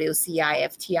the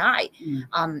WCIFT,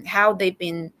 how they've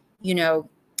been,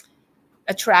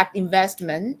 attract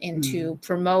investment and to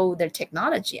promote their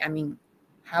technology. I mean,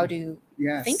 how do you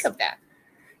think of that?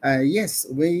 Yes,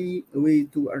 we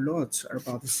do a lot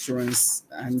about strengths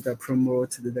and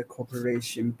promote the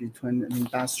cooperation between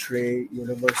industry,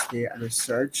 university, and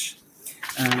research.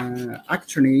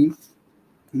 Actually,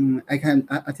 I can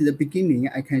at the beginning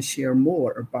I can share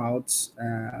more about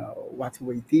what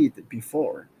we did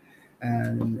before.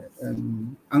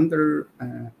 Under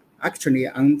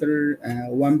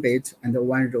One Belt and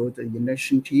One Road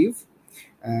initiative,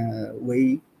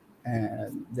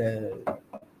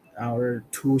 our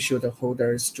two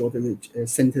shareholders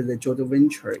centered the joint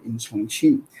venture in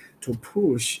Chongqing to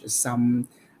push some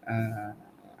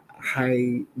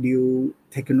high new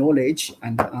technology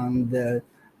and on the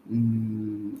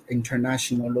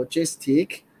international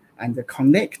logistic and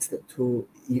connect to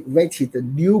innovative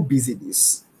new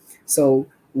business. So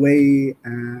we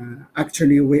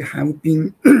have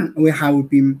been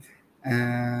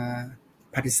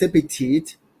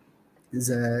participated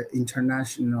the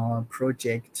international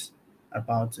project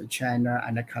about China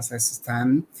and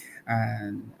Kazakhstan,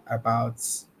 and about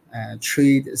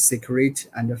trade, secret,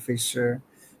 and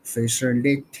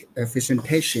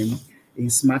facilitation in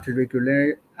smart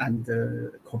regular and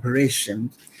cooperation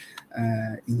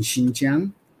in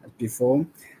Xinjiang before.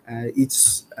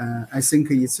 I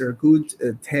think it's a good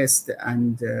test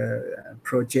and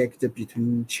project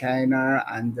between China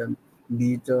and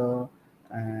Middle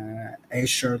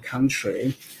Asia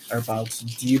country about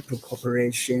deep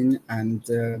cooperation and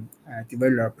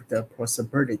develop the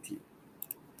possibility.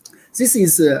 This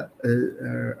is a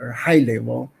high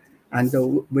level, and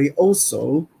we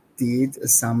also did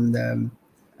some.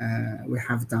 We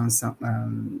have done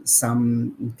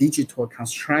some digital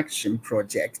construction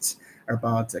projects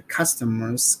about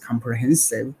customers'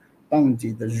 comprehensive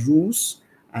bonded rules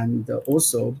and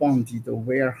also bonded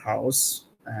warehouse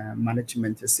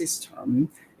management system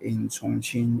in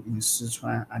Chongqing, in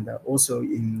Sichuan, and also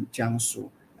in Jiangsu,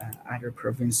 other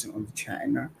provinces of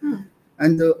China.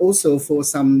 And also for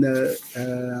some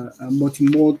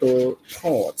multimodal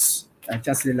ports,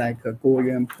 just like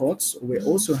Goyuan ports, we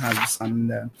also have some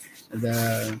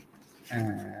the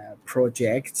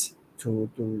project to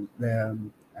do the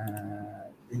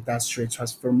industry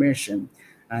transformation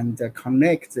and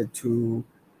connect to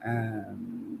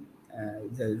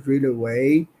the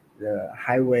railway, the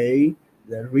highway,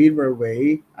 the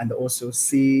riverway, and also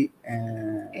sea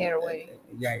Airway.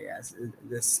 Yes,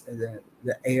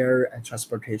 the air and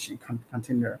transportation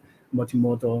container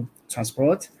multimodal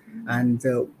transport, and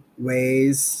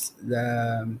with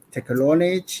the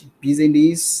technology,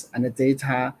 business, and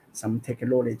data, some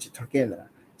technology together.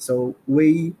 So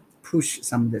we push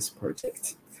some of this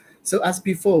project. So as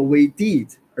before, we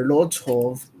did a lot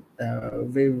of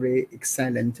very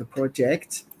excellent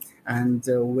project, and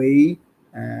we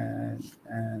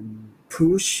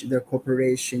push the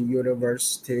corporation,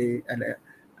 university, and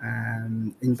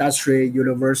industry,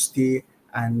 university,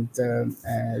 and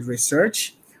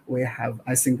research.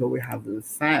 I think we have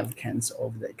 5 kinds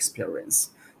of the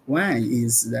experience. One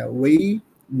is that we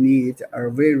need a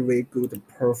very good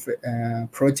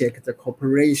project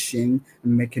cooperation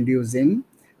mechanism.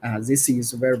 This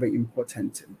is very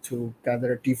important to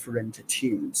gather different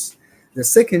teams. The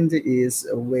second is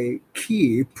we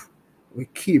keep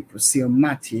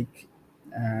thematic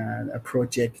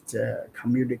project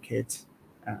communicate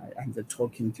and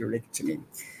talking directly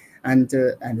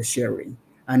and sharing.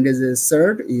 And the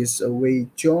third is we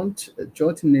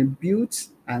jointly build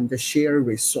and share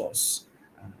resource,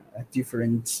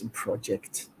 different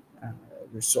project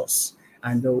resource.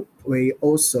 And we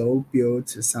also built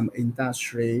some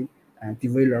industry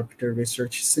developed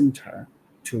research center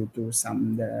to do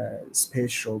some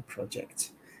special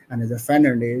project. And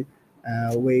finally,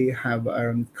 we have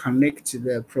connected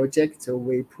the project.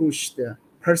 We push the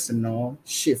personal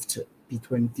shift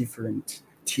between different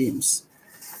teams.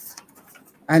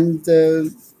 And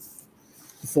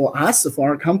for us, for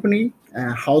our company,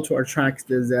 how to attract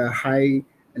the high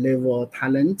level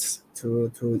talent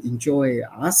to enjoy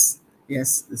us.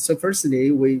 Yes, so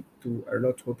firstly, we do a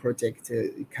lot of projects.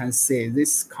 You can say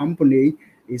this company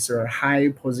is a high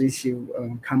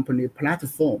position company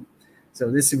platform.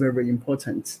 So this is very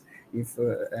important. If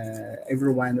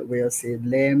everyone will say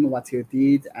name what you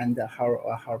did and how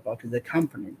about the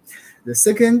company. The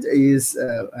second is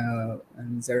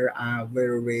there are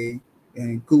very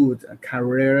good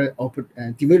career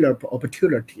develop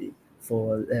opportunity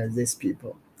for these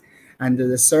people. And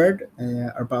the third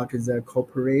about the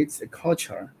corporate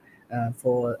culture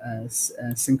for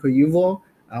SyncEvo,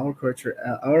 our culture,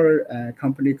 our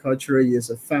company culture is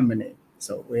a family.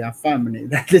 So we are family,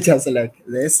 just like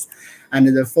this.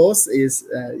 And the fourth is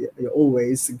you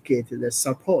always get the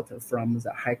support from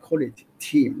the high quality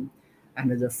team.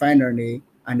 And finally,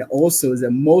 and also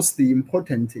the most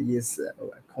important is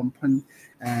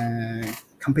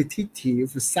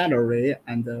competitive salary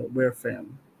and welfare.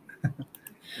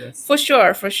 Yes. For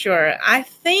sure. I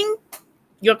think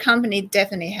your company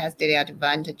definitely has the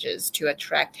advantages to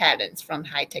attract talents from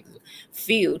high-tech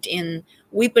field. And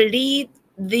we believe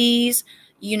these,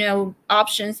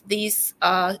 options, these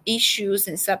issues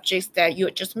and subjects that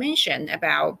you just mentioned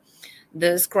about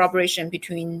this collaboration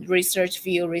between research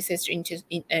field, research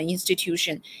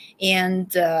institution, and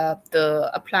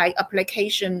the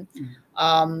application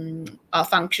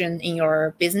function in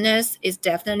your business is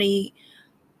definitely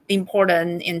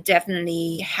important, and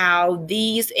definitely how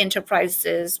these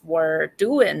enterprises were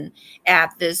doing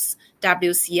at this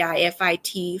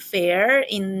WCIFIT fair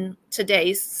in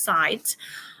today's site.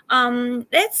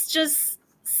 Let's just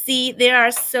see, there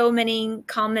are so many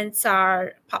comments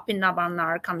are popping up on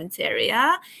our comments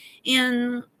area.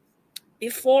 And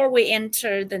before we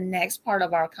enter the next part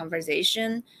of our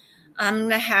conversation, I'm going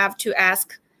to have to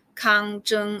ask Kang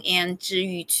Zheng and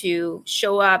Zhiyu to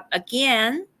show up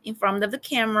again in front of the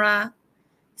camera.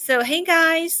 So, hey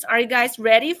guys, are you guys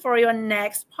ready for your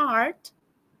next part?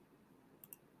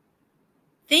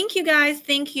 Thank you, guys.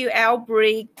 Thank you,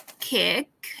 Albrecht, Kick,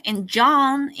 and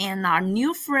John, and our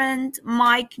new friend,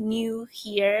 Mike New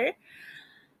here.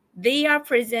 They are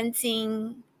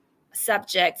presenting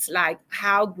subjects like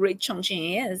how great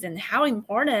Chongqing is and how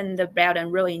important the Belt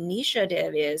and Road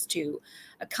Initiative is to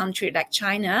a country like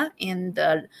China and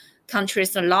the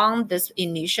countries along this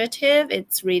initiative.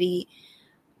 It's really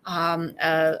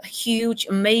a huge,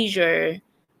 major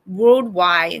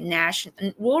worldwide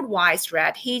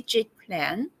strategic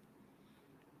plan.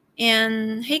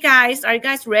 And hey guys, are you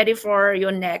guys ready for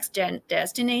your next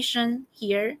destination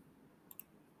here?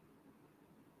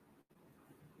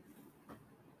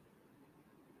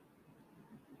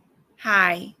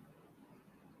 Hi.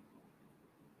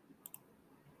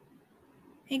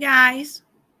 Hey guys.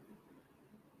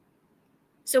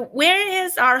 So where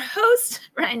is our host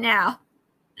right now?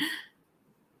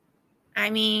 I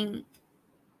mean,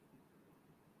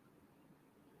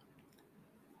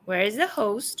 where is the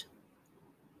host?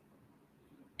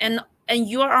 And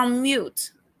you're on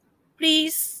mute.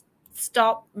 Please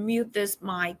stop mute this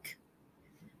mic.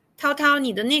 涛涛，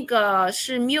你的那个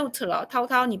是 mute 了。涛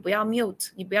涛，你不要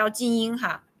mute， 你不要静音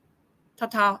哈。涛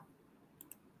涛，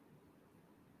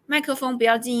麦克风不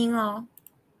要静音哦。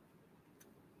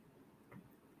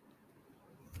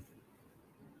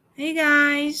Hey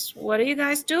guys, what are you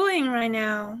guys doing right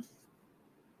now?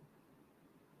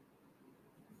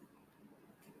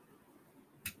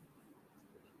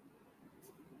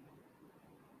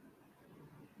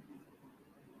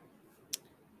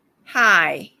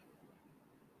 Hi.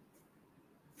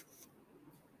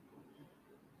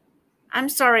 I'm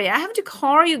sorry, I have to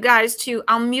call you guys to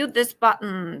unmute this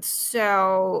button.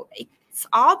 So it's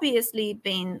obviously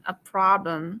been a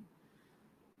problem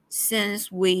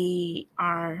since we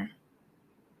are.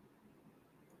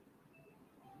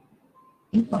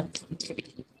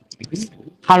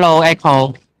 Hello,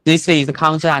 Echo. This is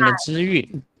Kangzhen and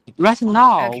Zhiyu. Right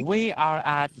now, we are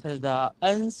at the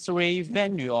N3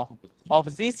 venue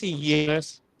of this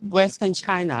year's Western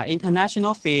China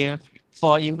International Fair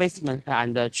for Investment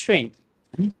and Trade.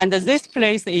 And this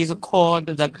place is called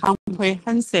the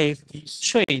Comprehensive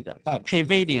Trade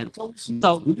Pavilion.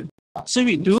 So,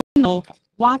 Zhiyu, do you know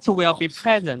what will be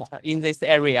present in this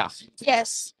area?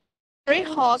 Yes.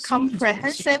 Hall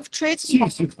comprehensive trade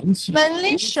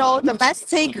mainly show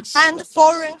domestic and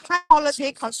foreign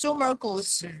high-quality consumer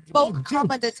goods, both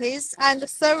commodities and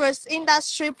service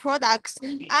industry products,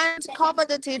 and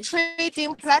commodity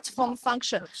trading platform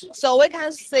function. So we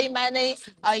can see many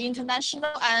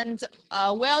international and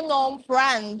well-known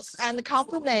brands and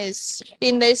companies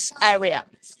in this area.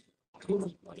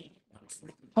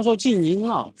 他说静音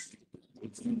了。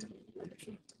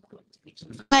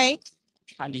Hey.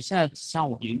 你现在像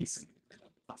我。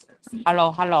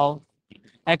Hello,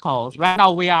 Echo. Right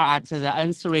now we are at the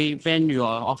N3 venue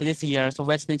of this year's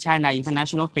Western China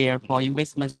International Fair for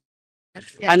Investment. Yes.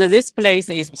 And this place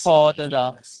is called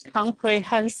the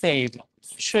Comprehensive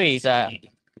Trade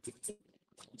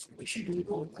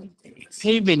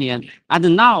Pavilion.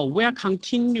 And now we'll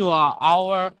continue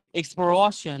our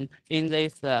exploration in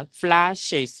this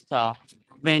flashiest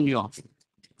venue.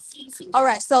 All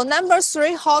right, so number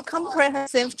 3 hall,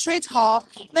 comprehensive trade hall,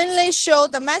 mainly show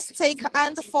domestic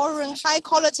and foreign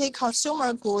high-quality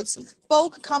consumer goods,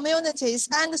 both commodities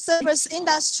and service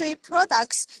industry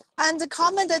products, and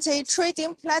commodity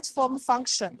trading platform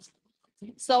function.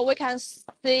 So we can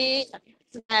see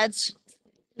that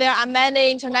there are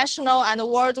many international and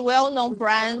world well-known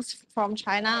brands from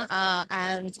China,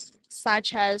 and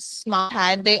such as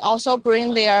Huang. They also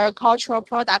bring their cultural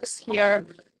products here.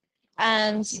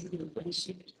 And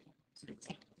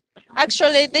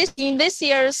actually, in this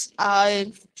year's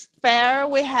fair,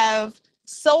 we have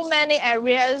so many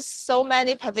areas, so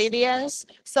many pavilions,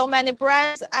 so many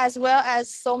brands, as well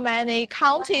as so many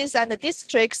counties and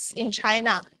districts in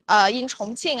China, in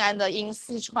Chongqing and in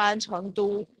Sichuan,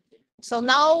 Chengdu. So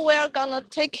now we're gonna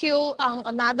take you on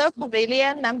another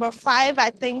pavilion, number 5, I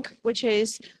think, which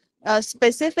is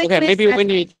specifically. Okay, maybe we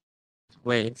need.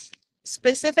 Wait.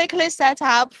 Specifically set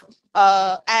up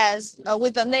as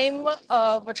with the name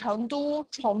of Chengdu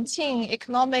Chongqing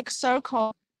Economic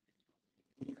Circle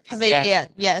Pavilion.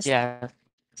 Yes. Yeah.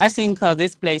 I think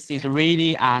this place is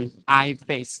really an eye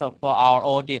face for our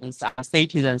audience and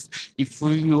citizens if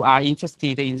you are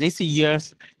interested in this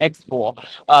year's expo,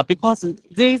 because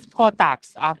these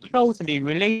products are closely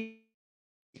related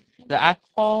to the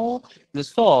alcohol, the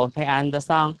salt, and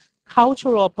some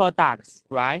cultural products,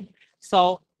 right?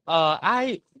 So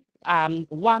I am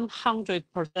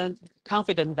 100%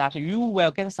 confident that you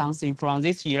will get something from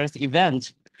this year's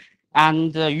event.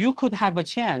 and you could have a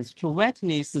chance to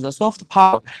witness the soft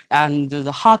power and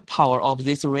the hard power of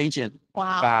this region.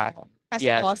 Wow. Right. That's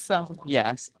Yes. awesome.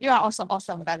 Yes. You are also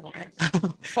awesome, by the way,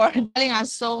 for telling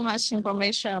us so much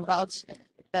information about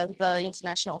the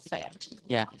international fair.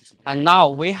 Yeah. And now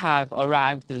we have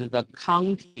arrived at the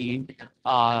county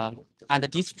and the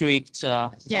district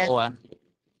Yes. floor.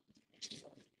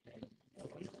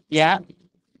 Yeah.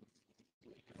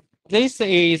 This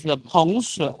is the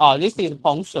Pengshui. This is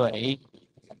Pengshui.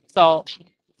 So,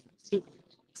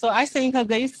 so I think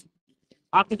this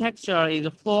architecture is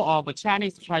full of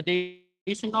Chinese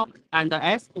traditional and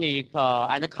ethnic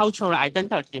and cultural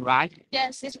identity, right?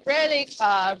 Yes, it's really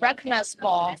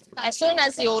recognizable. As soon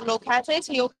as you look at it,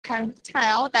 you can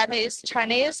tell that it's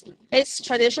Chinese, it's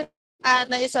traditional,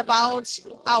 and it's about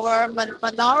our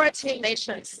minority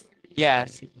nations.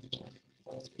 Yes.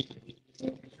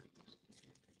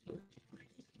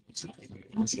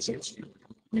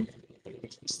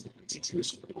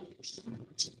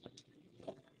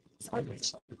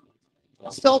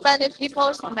 So many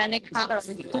people, so many colors.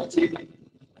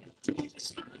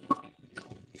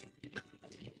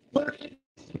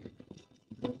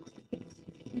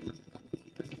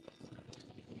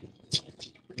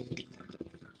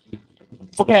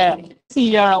 Okay.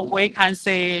 Here we can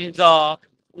see the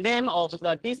name of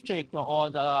the district or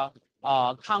the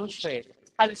country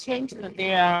has changed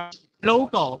their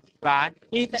logo, right?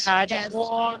 It had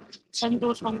more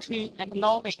Chengdu Chongqing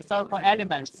economic circle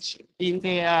elements in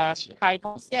their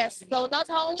titles. Yes, so not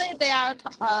only they are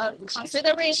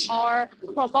considering or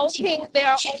promoting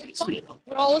their own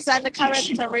roles and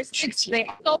characteristics, they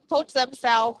also put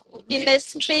themselves in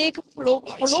this big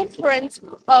blueprint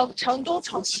of Chengdu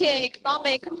Chongqing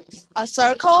economic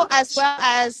circle as well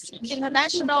as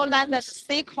international land and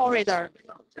sea corridor.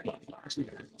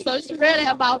 So it's really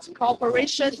about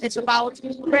cooperation. It's about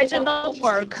regional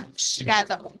work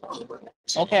together.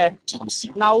 Okay.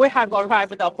 Now we have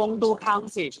arrived at Fengdu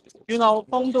County. You know,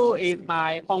 Fengdu is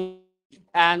my home,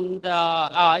 and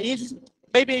it's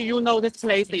maybe you know this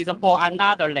place is for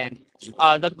another land,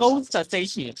 the ghost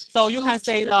city. So you can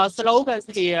say the slogans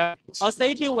here: a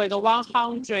city with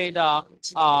 100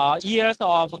 years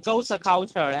of ghost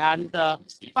culture and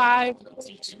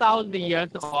 5,000 years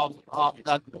of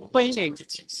the Huang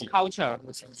culture.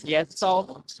 Yes.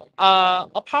 So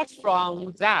apart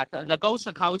from that, the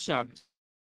ghost culture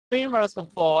famous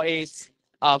for its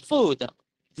food,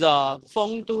 the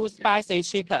Fengdu spicy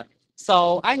chicken.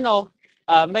 So I know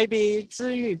maybe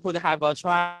Zhiyu could have a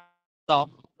try. So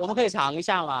我们可以尝一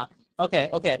下吗？Okay,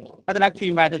 okay. I'd like to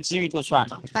invite Zhiyu to try.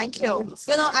 Thank you.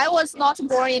 You know, I was not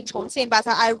born in Chongqing, but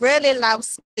I really love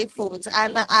seafood,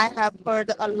 and I have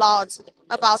heard a lot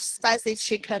about spicy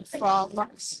chicken from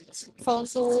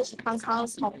Fengdu,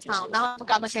 Kangkang's hometown. Now I'm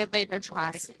gonna give it a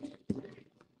try.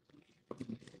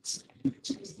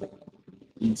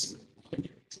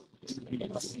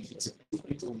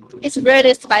 It's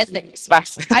really spicy.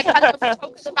 Spicy. I kind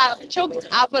of choked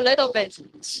up a little bit,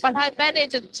 but I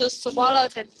managed to swallow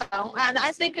it down, and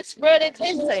I think it's really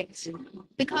tasty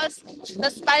because the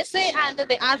spicy and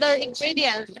the other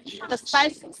ingredients, the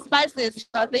spices,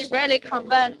 they really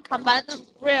combine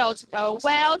real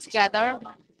well together,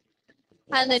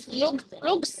 and it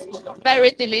looks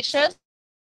very delicious.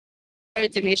 Very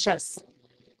delicious.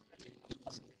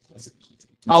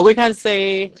 We can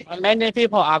say many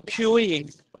people are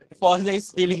queuing for this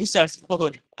delicious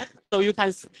food. So you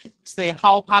can say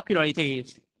how popular it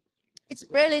is. It's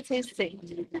really tasty.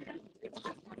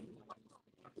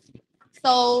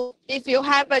 So if you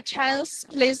have a chance,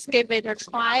 please give it a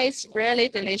try. It's really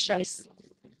delicious.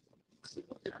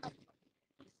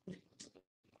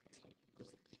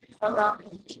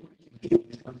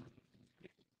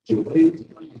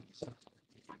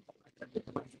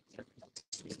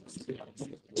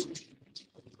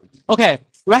 Okay,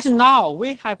 right now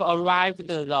we have arrived at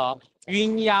the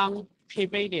Yunyang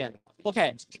Pavilion.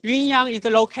 Okay, Yunyang is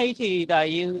located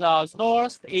in the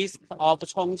northeast of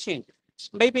Chongqing.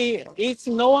 Maybe it's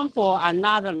known for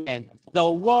another land, the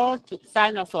world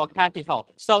dinosaur capital.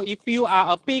 So if you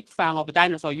are a big fan of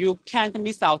dinosaurs, you can't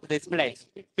miss out this place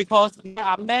because there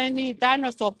are many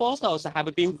dinosaur fossils that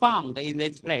have been found in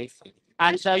this place.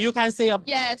 And you can see a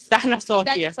dinosaur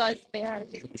here. Dinosaur is there.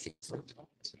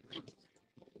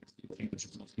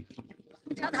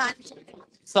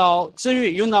 So,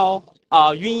 Zhiyu, you know,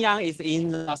 Yunyang is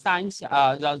in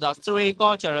the three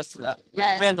gorges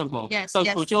available. Yes, so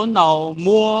yes. could you know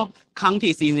more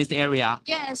counties in this area?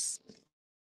 Yes.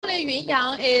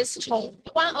 Yunyang is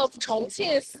one of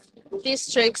Chongqing's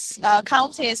districts,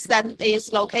 counties that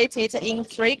is located in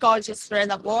three gorgeous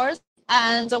reservoirs.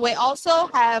 And we also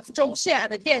have Zhongxian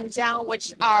and Dianjiang,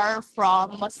 which are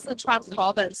from Sichuan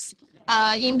province.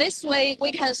 In this way,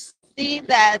 we can see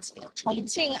that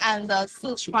Chongqing and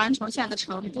Sichuan, Chongqing and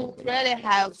Chengdu really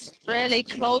have really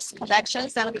close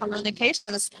connections and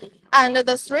communications. And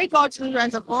the three Golden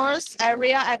Reservoirs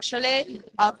area actually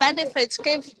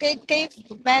gave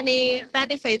many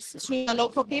benefits to the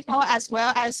local people as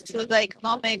well as to the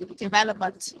economic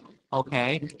development.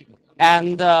 Okay.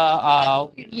 And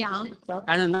Yeah.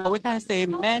 and now we can see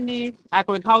many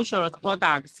agricultural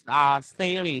products are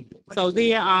selling. So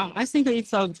they are, I think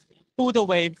it's a good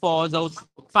way for those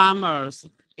farmers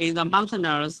in the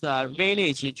mountainous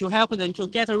village to help them to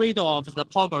get rid of the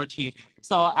poverty.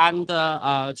 So and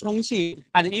Chongqing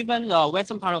and even the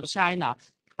western part of China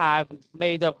have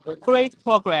made a great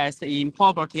progress in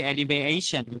poverty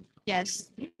alleviation. Yes.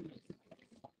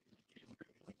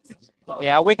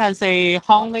 Yeah, we can say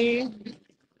only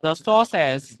the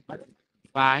sauces,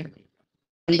 right?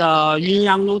 And the yin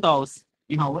yang noodles.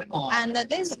 And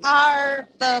these are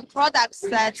the products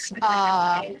that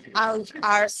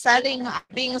are selling,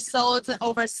 being sold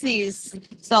overseas.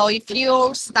 So if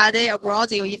you study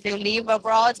abroad, if you live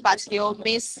abroad, but you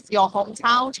miss your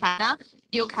hometown, China,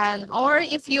 you can, or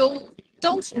if you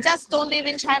don't live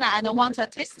in China and want a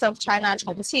taste of China,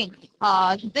 Chongqing,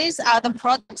 these are the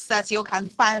products that you can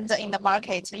find in the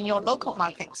market, in your local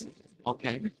market.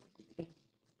 Okay.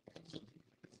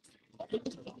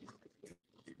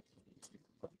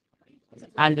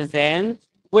 And then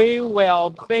we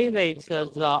will visit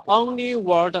the only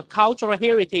World Cultural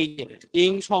Heritage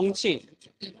in Chongqing.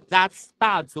 That's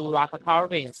Dazhu rock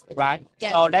carvings, right?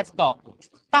 Yes. So let's go.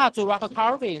 Dazhu rock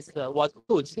carvings was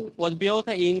built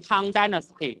in Tang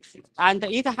Dynasty, and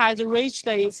it has reached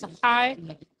its art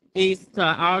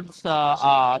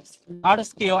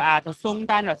skill at Song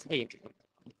Dynasty,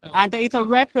 and it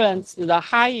represents the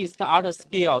highest art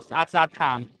skills at that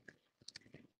time.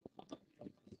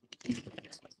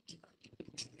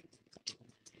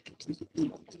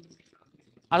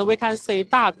 And we can see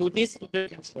Dazhu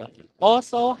district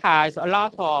also has a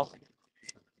lot of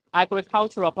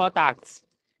agricultural products.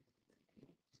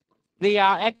 They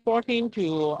are exporting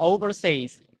to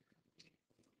overseas.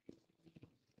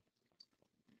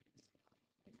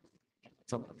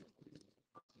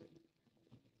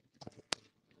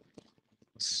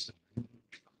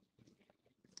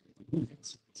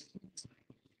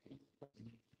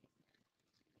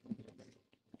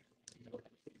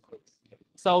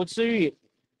 So Zhiyu,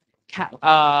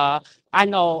 I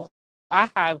know I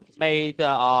have made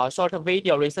a short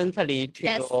video recently to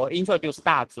Yes. introduce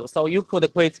Dazhu. So you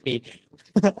could quiz me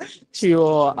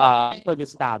to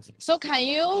introduce Dazhu. So can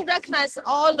you recognize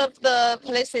all of the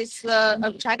places,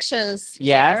 attractions?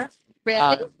 Yes.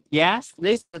 Really? Yes,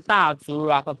 this is Dazhu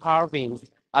rock carving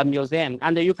museum,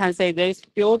 and you can say this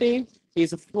building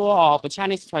is full of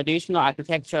Chinese traditional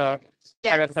architecture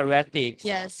characteristics.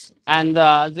 Yes. And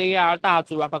they are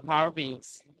Dazhu rock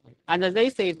carvings. And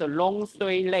this is Long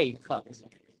Sui Lake.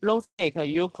 Long Sui Lake,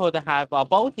 you could have a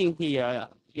boating here,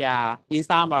 yeah, in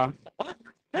summer.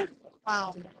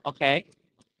 Wow. Okay.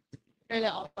 Really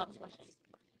awesome.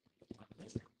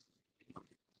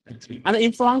 And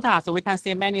in front of us, we can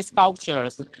see many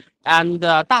sculptures. And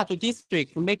Dazhu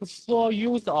district makes full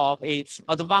use of its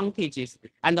advantages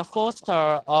and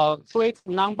foster a great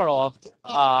number of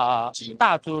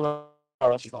Dazhu.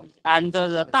 And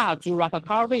the Dazhu rock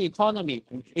carving economy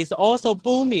is also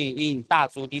booming in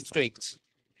Dazhu district.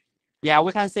 Yeah,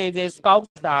 we can say these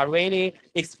sculptures are really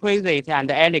exquisite and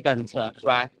elegant,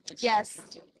 right? Yes.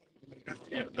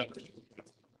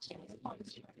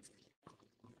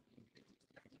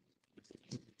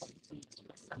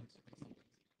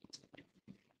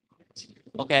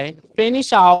 Okay,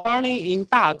 finish our journey in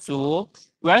Dazhu.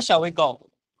 Where shall we go?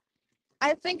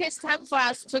 I think it's time for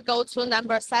us to go to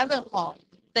number 7 hall.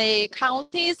 The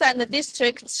counties and the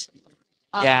districts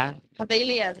Yeah.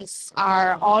 pavilions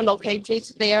are all located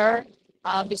there.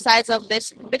 Besides of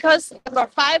this, because number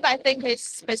 5, I think is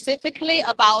specifically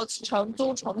about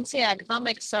Chengdu, Chongqing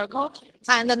economic circle,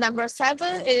 and the number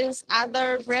 7 is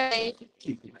other really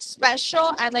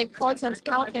special and important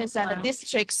counties and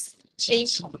districts in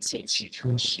Chongqing.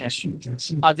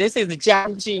 This is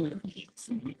Jiangjing.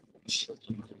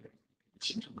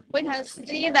 We can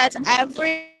see that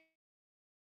every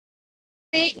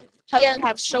pavilion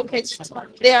have showcased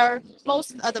their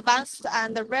most advanced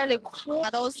and really cool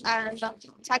models and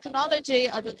technology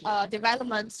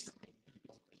developments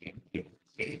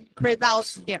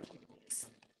results here.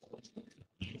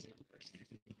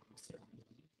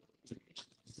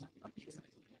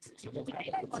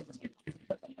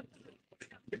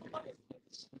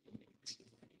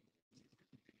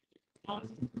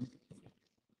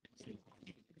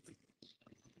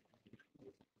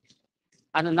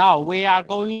 And now we are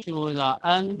going to the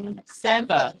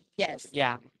N7. Yes.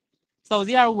 Yeah. So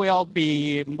there will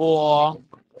be more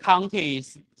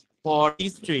counties for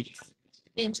districts.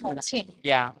 In Chongqing.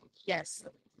 Yeah. Yes.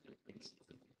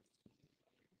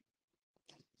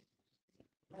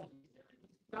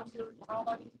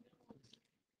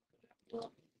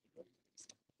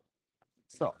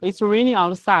 So it's raining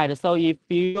outside. So if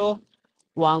you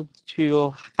want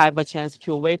to have a chance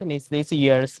to witness this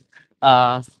year's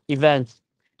event,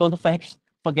 don't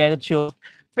forget to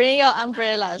Bring your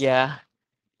umbrellas. yeah.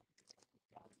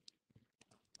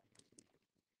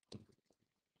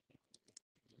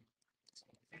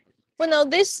 Well, no,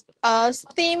 this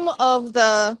theme of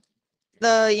the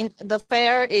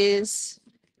fair is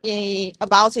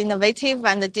about innovative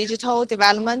and digital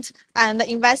development and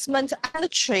investment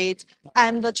and trade.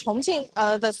 And the Chongqing,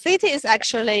 the city is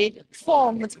actually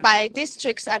formed by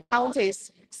districts and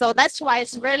counties. So that's why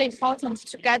it's really important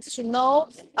to get to know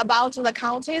about the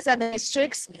counties and the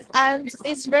districts. And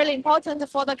it's really important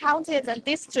for the counties and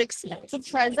districts to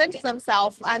present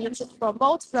themselves and to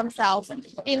promote themselves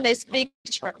in this big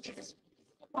picture.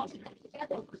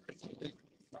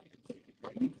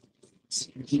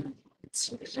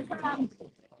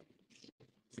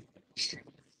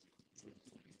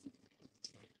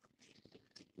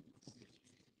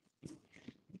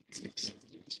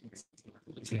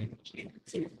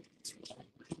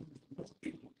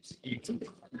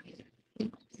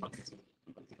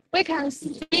 We can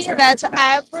see that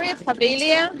every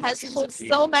pavilion has put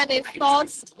so many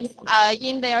thoughts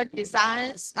in their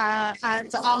designs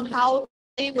and on how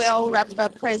they will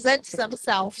represent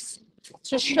themselves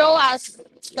to show us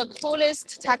the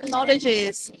coolest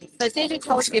technologies, the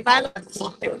digital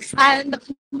development, and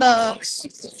the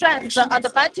strengths and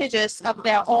advantages of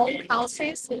their own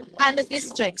counties and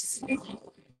districts.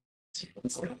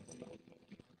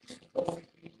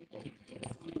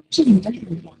 这里的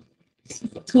人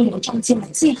突然撞见了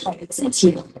最好的自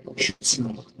己，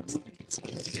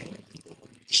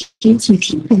身体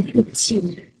疲惫不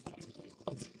气。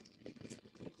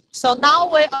 So now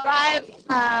we arrive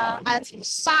at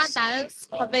Banan's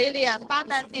pavilion,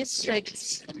 Banan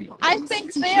district. I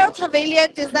think their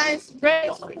pavilion design is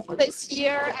great this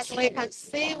year, and we can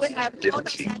see we have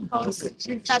motorcycles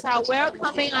that are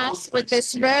welcoming us with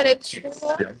this really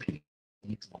cool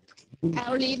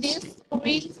LED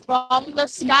screen from the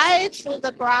sky to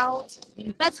the ground.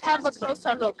 Let's have a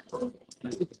closer look.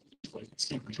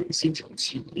 中心城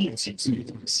区面积最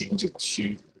大行政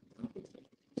区，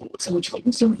国家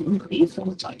城乡融合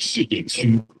发展试验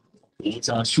区，国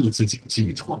家数字经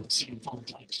济创新发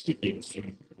展试验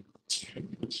区，全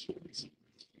部设计。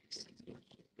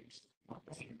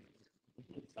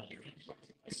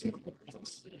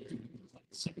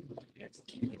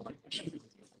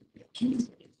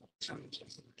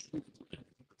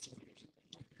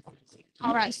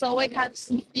 All right, so we can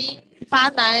see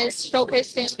Banan is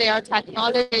showcasing their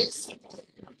technologies,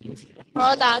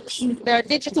 products, their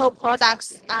digital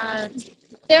products, and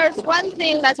there's one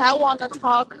thing that I want to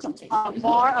talk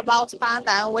more about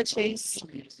Banan, which is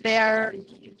their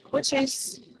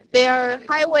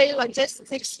highway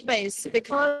logistics space,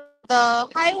 because the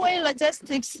highway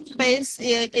logistics space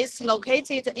is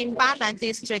located in Banan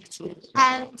district,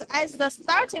 and as the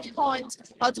starting point,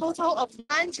 a total of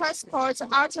 9 transport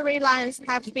artery lines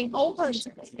have been opened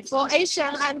for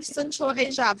Asian and Central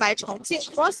Asia by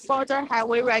Chongqing cross-border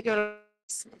highway regulators.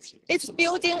 It's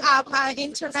building up an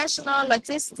international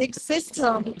logistics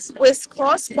system with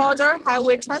cross-border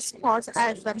highway transport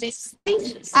as the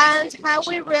main and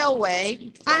highway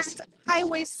railway and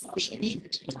highway sea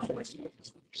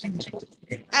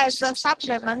as a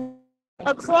supplement.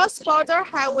 A cross-border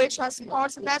highway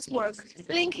transport network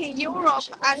linking Europe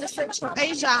and Central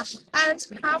Asia and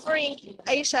covering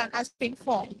Asia has been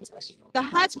formed. The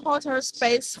headquarters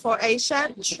space for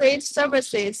Asian trade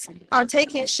services are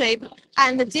taking shape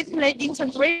and deeply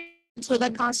integrated to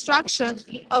the construction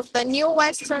of the new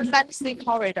Western Land Sea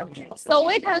Corridor. So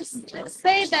we can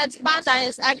say that Banan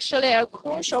is actually a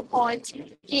crucial point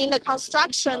in the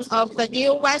construction of the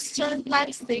new Western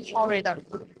Land Sea Corridor.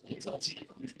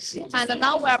 And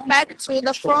now we're back to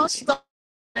the front door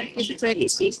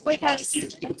district. We can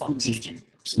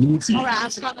all right, I'm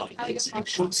gonna tell you.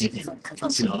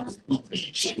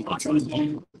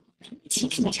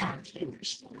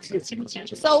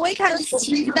 So we can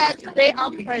see that they are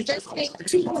presenting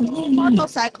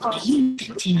motorcycles.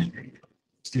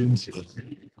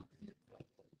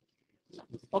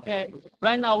 Okay,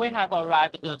 right now we have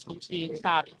arrived at the Chongqing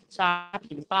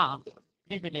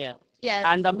Pavilion. Yes.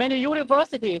 And many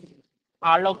universities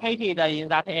are located in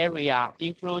that area,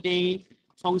 including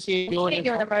Chongqing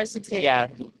University. Yeah.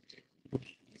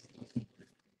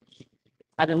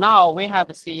 And now we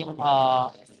have seen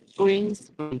green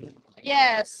screen.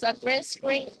 Yes, a green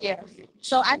screen here.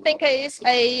 So I think it's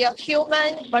a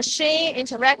human-machine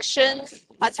interaction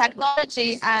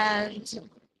technology, and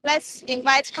let's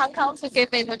invite Kang Kang to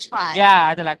give it a try. Yeah,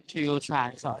 I'd like to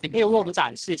try. So 你可以为我们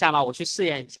展示一下吗？我去试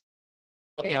验一下。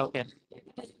Okay.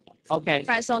 Okay.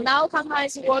 Right, so now Kang Kang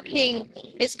is working,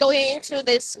 is going into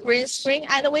this green screen,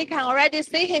 and we can already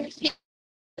see him.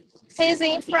 He's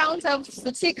in front of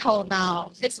the Tico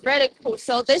now. It's really cool.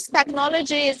 So this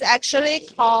technology is actually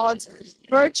called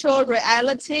virtual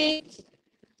reality.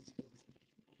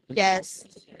 Yes.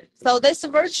 So this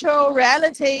virtual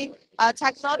reality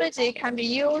technology can be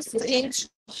used in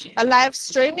a live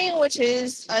streaming, which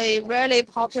is a really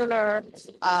popular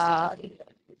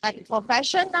like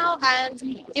profession now, and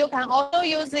you can also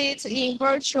use it in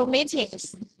virtual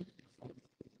meetings.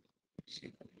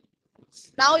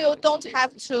 Now you don't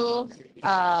have to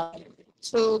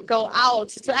go out,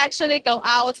 to actually go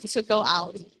out to go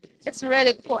out. It's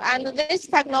really cool. And this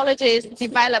technology is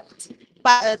developed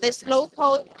by this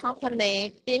local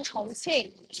company in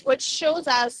Chongqing, which shows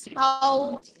us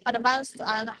how advanced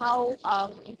and how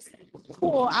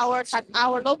cool our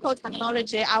local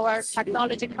technology, our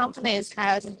technology companies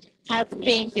have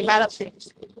been developing.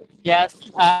 Yes.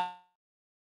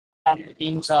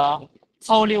 In the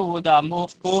Hollywood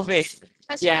movie.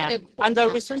 That's Yeah. really cool. And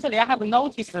recently I have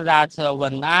noticed that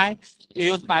when I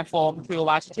use my phone to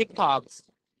watch TikToks,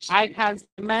 I can see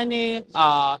many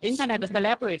internet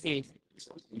celebrities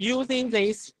using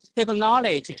this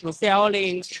technology to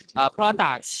selling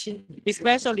products,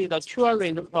 especially the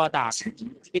touring product.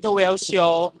 It will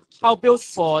show how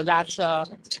beautiful that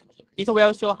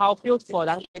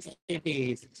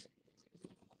city is.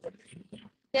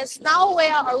 Yes, now we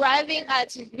are arriving at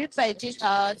Yubei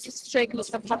district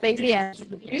pavilion.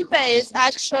 Yubei is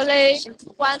actually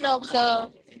one of the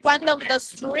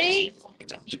three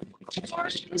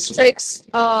districts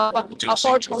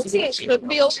for Chongqing to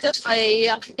build a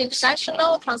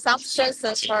international consumption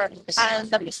center. And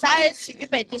besides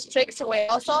Yubei district, we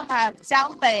also have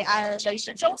Jiangbei and the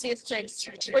Shizhou districts,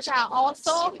 which are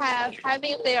also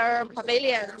having their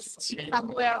pavilions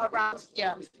somewhere around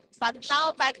here. But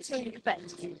now back to Yubei.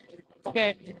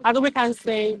 Okay, as we can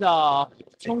see, the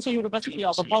Chongqing University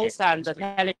of Post and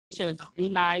Telecommunications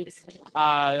unites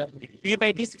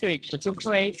Yubei district to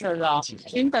create the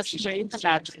industry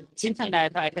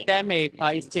internet academic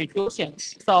institution.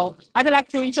 So I'd like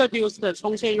to introduce the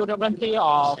Chongqing University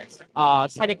of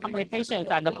Telecommunications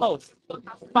and Post.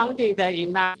 Founded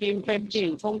in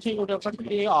 1915, Chongqing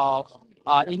University of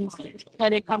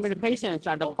Telecommunications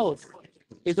and Post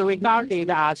is regarded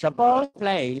as the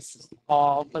birthplace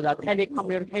of the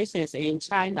telecommunications in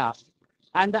China.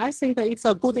 And I think it's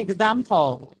a good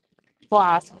example for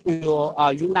us to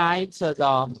unite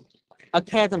the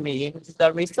academy,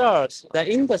 the research, the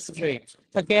industry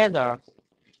together.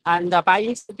 And by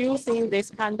introducing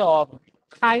this kind of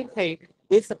high-tech,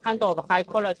 this kind of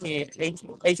high-quality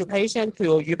education to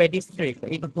Yubei district,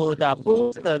 it could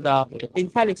boost the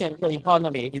intelligent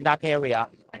economy in that area.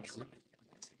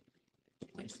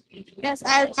 Yes,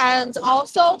 and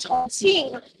also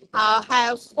Chongqing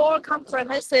have 4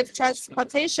 comprehensive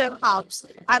transportation hubs,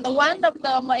 and one of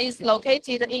them is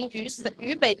located in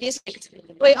Yubei district.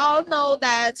 We all know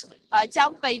that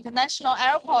Jiangbei International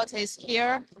Airport is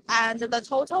here, and the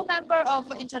total number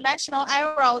of international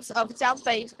air routes of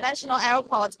Jiangbei International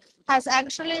Airport has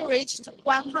actually reached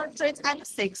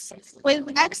 106, with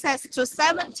access to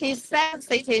 77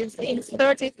 cities in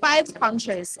 35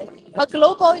 countries. A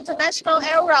global international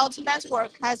air route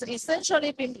network has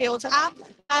essentially been built up,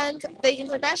 and the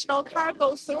international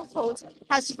cargo throughput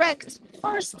has ranked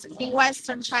first in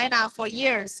Western China for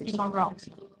years in a row.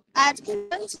 At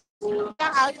present, there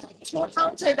are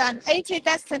 280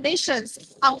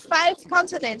 destinations on 5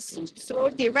 continents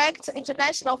through direct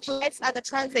international flights and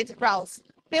transit routes,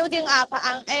 building up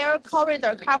an air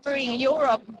corridor covering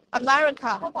Europe,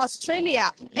 America,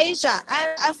 Australia, Asia,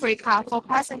 and Africa for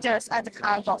passengers and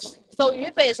cargo. So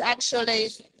Yubei is actually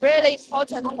really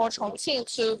important for Chongqing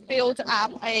to build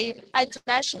up an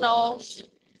international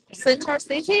center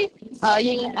city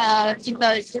in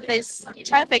this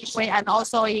traffic way and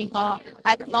also in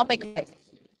economic way.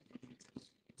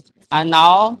 And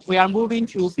now we are moving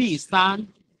to Bishan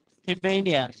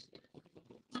Pavilion.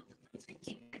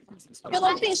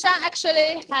 Bishan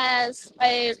actually has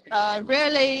a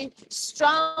really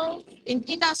strong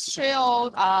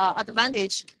industrial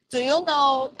advantage. Do you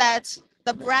know that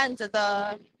the brand,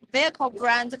 the vehicle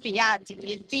brand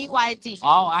BYD.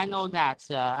 Oh, I know that.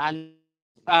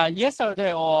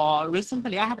 Yesterday or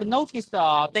recently, I have noticed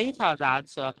data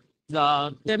that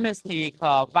the domestic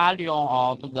value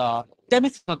of the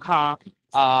domestic car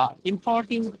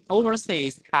importing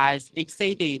overseas has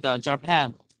exceeded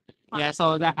Japan. Yeah,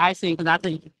 so that I think that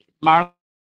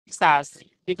marks us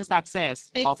big success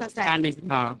of Chinese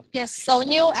car. Yes, so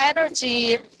new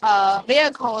energy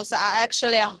vehicles are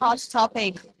actually a hot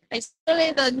topic.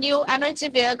 Especially the new energy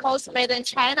vehicles made in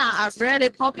China are really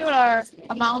popular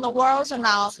among the world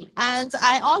now. And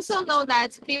I also know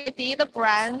that BYD, the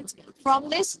brand, from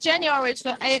this January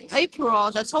to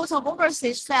April, the total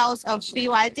overseas sales of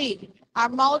BYD are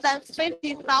more than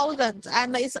 50,000,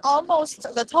 and it's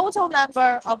almost the total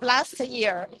number of last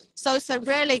year. So it's a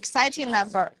really exciting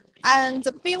number. And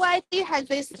BYD has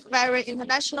this very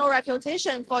international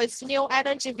reputation for its new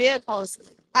energy vehicles.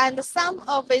 And some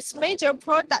of its major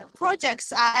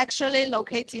projects are actually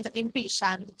located in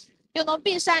Bishan. You know,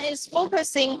 Bishan is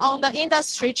focusing on the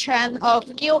industry trend of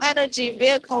new energy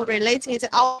vehicle-related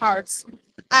outparts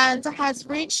and has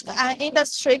reached an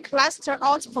industry cluster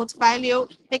output value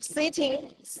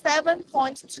exceeding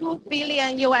 7.2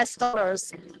 billion US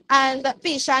dollars. And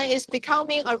Bishan is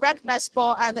becoming a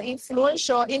recognizable and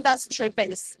influential industry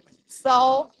base.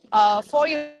 So for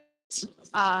you,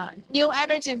 new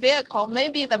energy vehicle,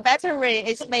 maybe the battery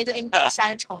is made in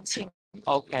Bishan, Chongqing.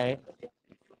 Okay.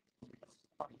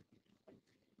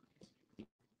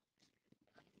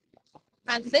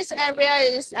 And this area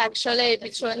is actually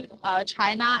between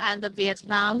China and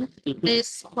Vietnam.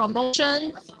 This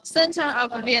promotion center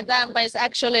of Vietnam is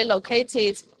actually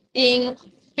located in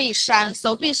Bishan.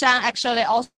 So Bishan actually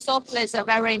also plays a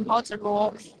very important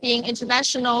role in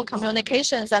international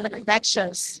communications and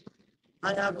connections.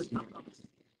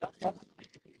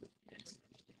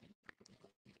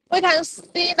 We can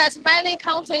see that many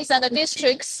counties and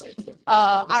districts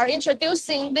are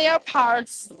introducing their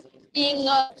parts in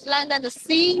land and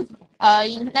sea,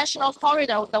 in national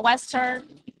corridor, the Western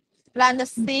Land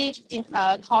Sea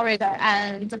corridor,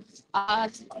 and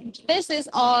this is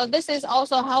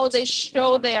also how they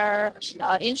show their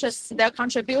interests, their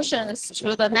contributions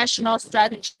to the national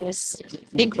strategies,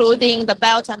 including the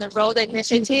Belt and the Road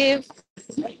Initiative,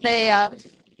 the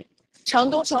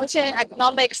Chengdu-Chongqing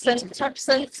Economic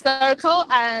Circle,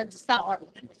 and so on.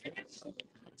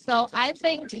 So I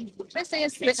think this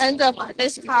is the end of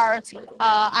this part.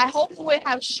 I hope we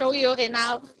have shown you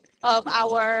enough of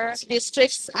our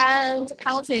districts and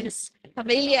counties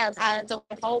pavilion, and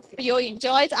we hope you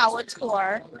enjoyed our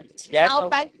tour. Yes. Now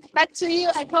back to you,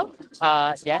 Echo.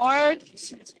 Yes. Or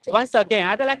Once again,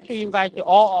 I'd like to invite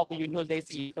all of you to this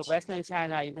Western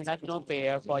China International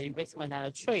Fair for Investment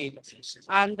and Trade.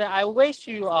 And I wish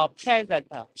you a pleasant,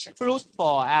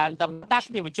 fruitful, and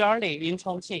productive journey in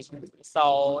Chongqing.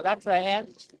 So that's the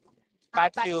end.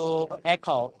 Back to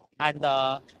Echo, and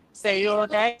see you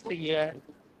next year.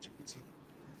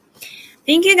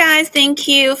 Thank you, guys. Thank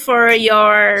you for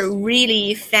your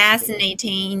really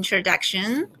fascinating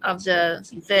introduction of the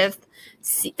 5th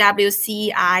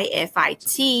WCIFIT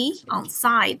on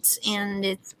site. And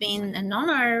it's been an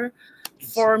honor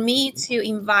for me to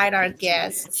invite our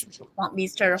guest,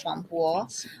 Mr. Huang Bo,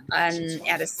 at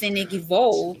the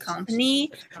SyncEvo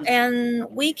company. And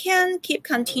we can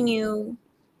continue,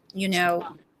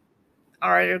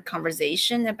 our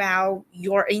conversation about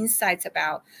your insights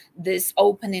about this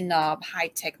opening up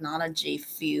high technology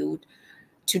field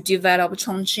to develop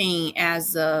Chongqing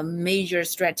as a major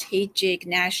strategic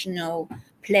national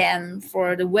plan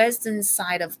for the western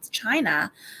side of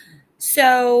China.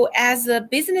 So as a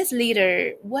business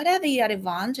leader, what are the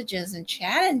advantages and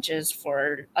challenges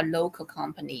for a local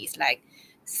companies like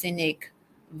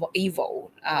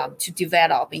SyncEvo to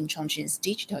develop in Chongqing's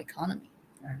digital economy?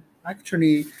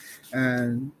 Actually,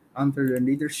 under the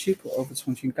leadership of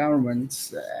Chongqing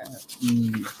government,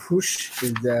 push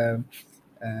the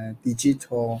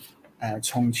digital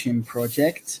Chongqing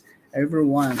project. Every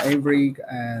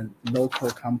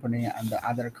local company and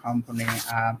other company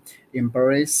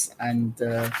embrace and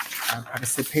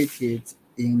participated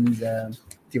in the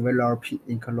developing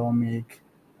economic,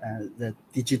 the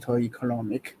digital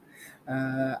economic.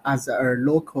 As a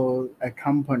local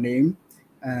company,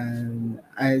 and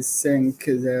I think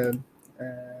the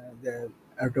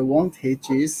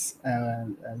advantages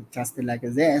just like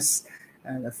this.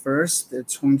 The first,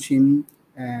 Chongqing,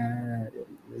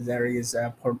 there is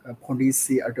a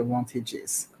policy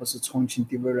advantages because Chongqing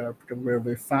developed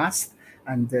very fast,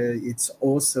 and it's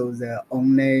also the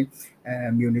only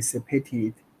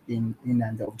municipality in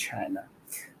inland of China.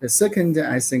 The second,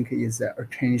 I think, is the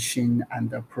attention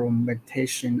and the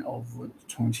promotion of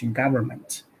Chongqing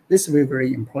government. This is very,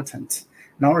 very important.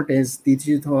 Nowadays,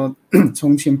 digital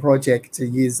Chongqing project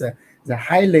is the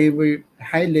high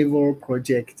level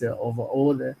project of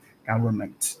all the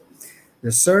government.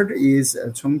 The third is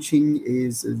Chongqing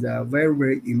is the very,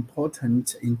 very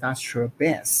important industrial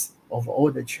base of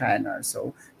all the China.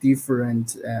 So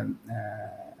different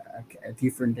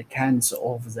kinds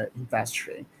of the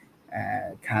industry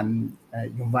can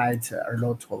invite a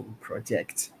lot of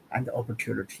projects and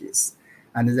opportunities.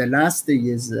 And the last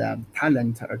is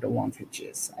talent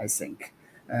advantages, I think.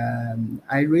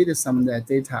 I read some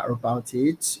data about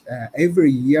it.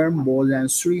 Every year, more than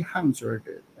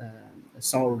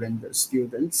 300,000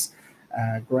 students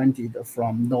granted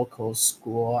from local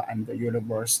school and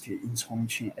university in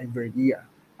Chongqing every year.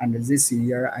 And this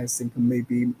year, I think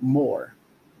maybe more.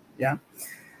 Yeah.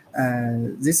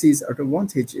 This is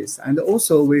advantages. And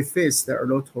also we faced a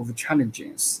lot of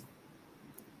challenges.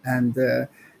 And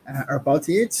about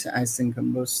it, I think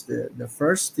the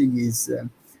first is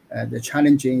the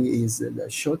challenging is the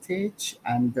shortage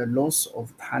and the loss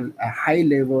of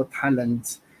high-level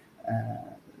talent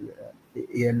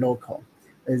local.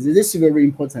 This is very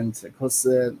important because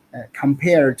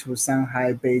compared to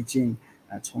Shanghai, Beijing,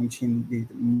 Chongqing did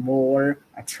more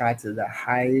attract the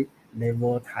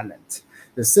high-level talent.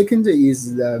 The second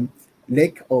is the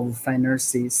lack of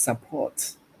financial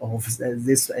support of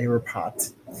this area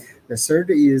part. The third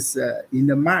is in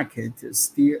the market,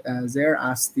 still there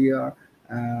are still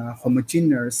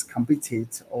homogeneous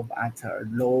compete at a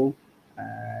low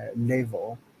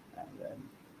level.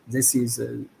 This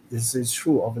is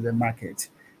true of the market.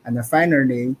 And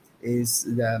finally is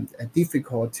the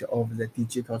difficulty of the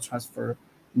digital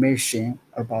transformation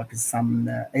about some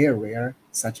area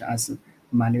such as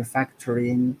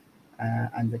manufacturing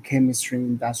and the chemistry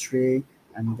industry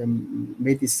and the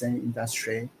medicine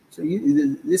industry. So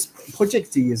this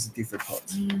project is difficult.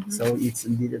 Mm-hmm. So it's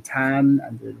need time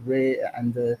and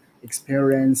the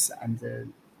experience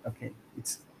and okay,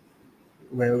 it's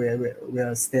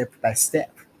we're step by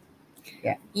step.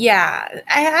 Yeah,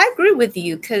 I agree with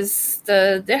you because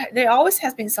there always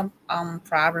has been some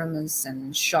problems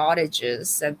and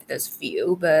shortages of this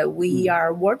field, but we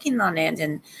are working on it,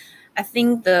 and I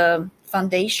think the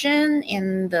foundation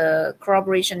and the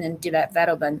cooperation and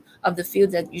development of the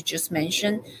field that you just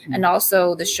mentioned, and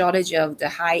also the shortage of the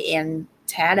high-end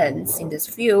talents in this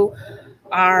field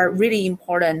are really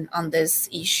important on this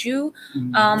issue.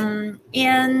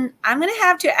 And I'm going to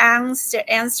have to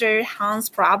answer Han's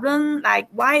problem, like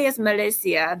why is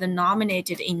Malaysia the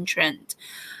nominated entrant?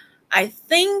 I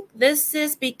think this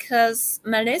is because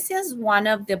Malaysia is one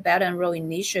of the Belt and Road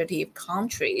Initiative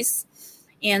countries.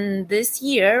 And this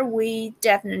year,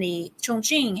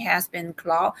 Chongqing has been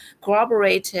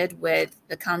collaborated with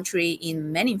the country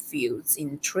in many fields,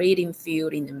 in trading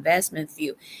field, in investment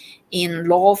field, in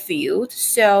law field.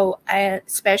 So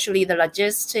especially the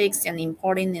logistics and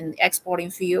importing and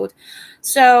exporting field.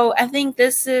 So I think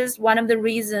this is one of the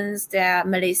reasons that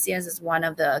Malaysia is one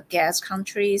of the guest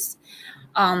countries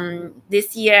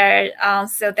this year.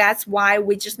 So that's why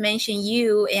we just mentioned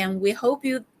you, and we hope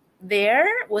you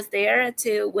was there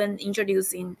to when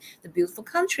introducing the beautiful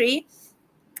country.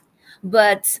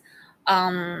 But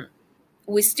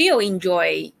we still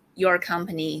enjoy your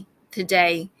company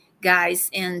today,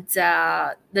 guys. And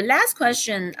the last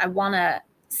question I want to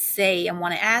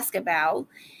ask about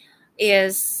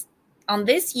is on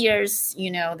this year's,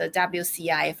 the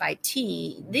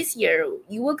WCIFIT, this year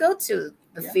you will go to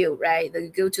the field, right? You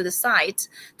go to the site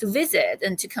to visit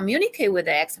and to communicate with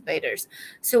the exhibitors.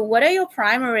 So what are your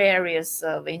primary areas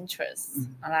of interest?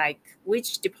 Like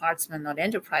which department or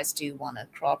enterprise do you want to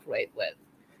cooperate with?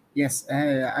 Yes,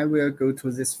 I will go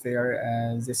to this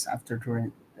fair this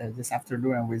afternoon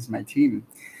with my team.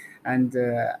 And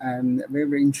I'm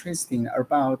very interesting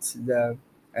about the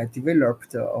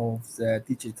developed of the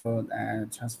digital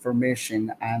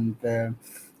transformation and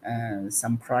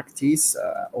some practice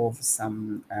of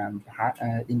some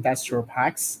industrial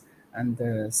parks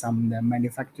and some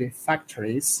manufacturing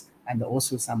factories and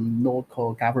also some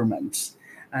local governments.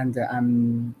 And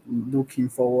I'm looking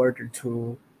forward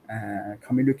to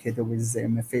communicate with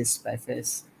them face by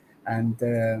face and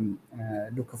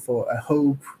look for a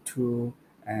hope to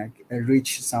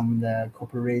reach some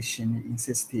cooperation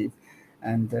initiative,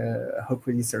 and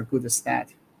hopefully it's a good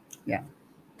start. Yeah.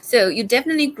 So you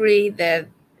definitely agree that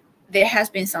there has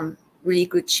been some really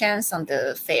good chance on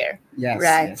the fair,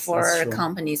 right? Yes, for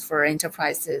companies, for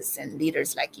enterprises and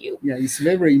leaders like you. Yeah, it's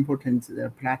very important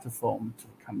platform to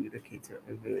communicate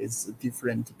with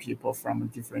different people from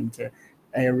different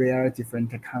area,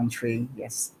 different country.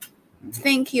 Yes.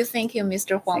 Thank you,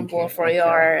 Mr. Huang Thank you. for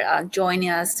your joining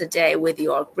us today with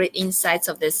your great insights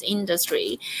of this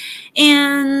industry.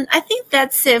 And I think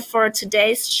that's it for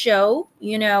today's show.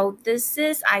 You know, this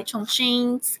is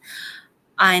iChongqing's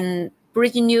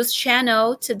Breaking News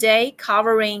channel today,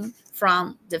 covering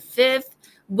from the 5th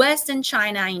Western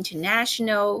China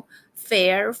International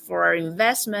Fair for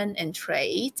Investment and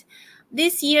Trade.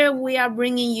 This year, we are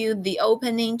bringing you the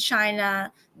Opening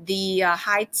China, the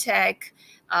high-tech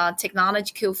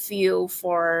technological field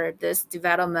for this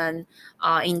development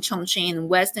in Chongqing and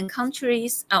Western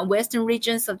countries, Western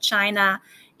regions of China.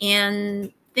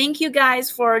 And thank you guys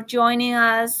for joining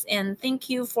us, and thank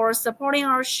you for supporting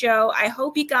our show. I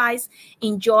hope you guys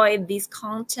enjoyed this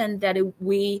content that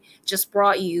we just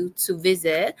brought you to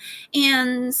visit.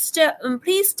 And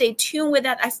please stay tuned with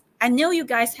that. I know you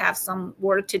guys have some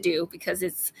work to do because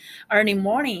it's early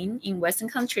morning in Western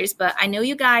countries, but I know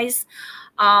you guys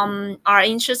are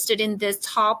interested in this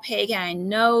topic, and I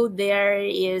know there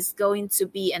is going to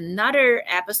be another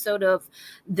episode of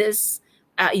this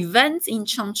event in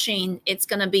Chongqing. It's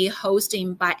going to be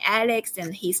hosted by Alex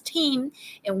and his team,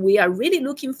 and we are really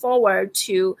looking forward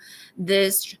to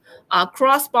this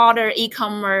cross-border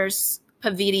e-commerce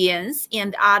pavilions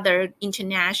and other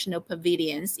international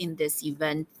pavilions in this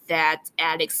event that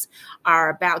Alex are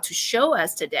about to show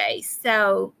us today.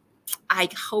 So I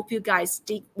hope you guys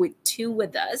stick tuned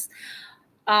with us.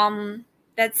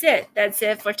 That's it. That's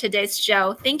it for today's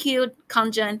show. Thank you,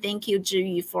 Kangzhen. Thank you,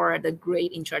 Zhiyu, for the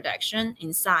great introduction,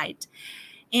 insight.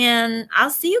 And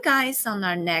I'll see you guys on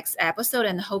our next episode,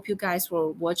 and hope you guys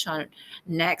will watch our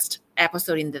next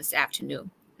episode in this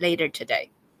afternoon, later today.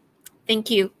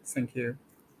 Thank you. Thank you.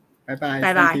 Bye-bye.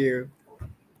 Bye-bye. Thank you.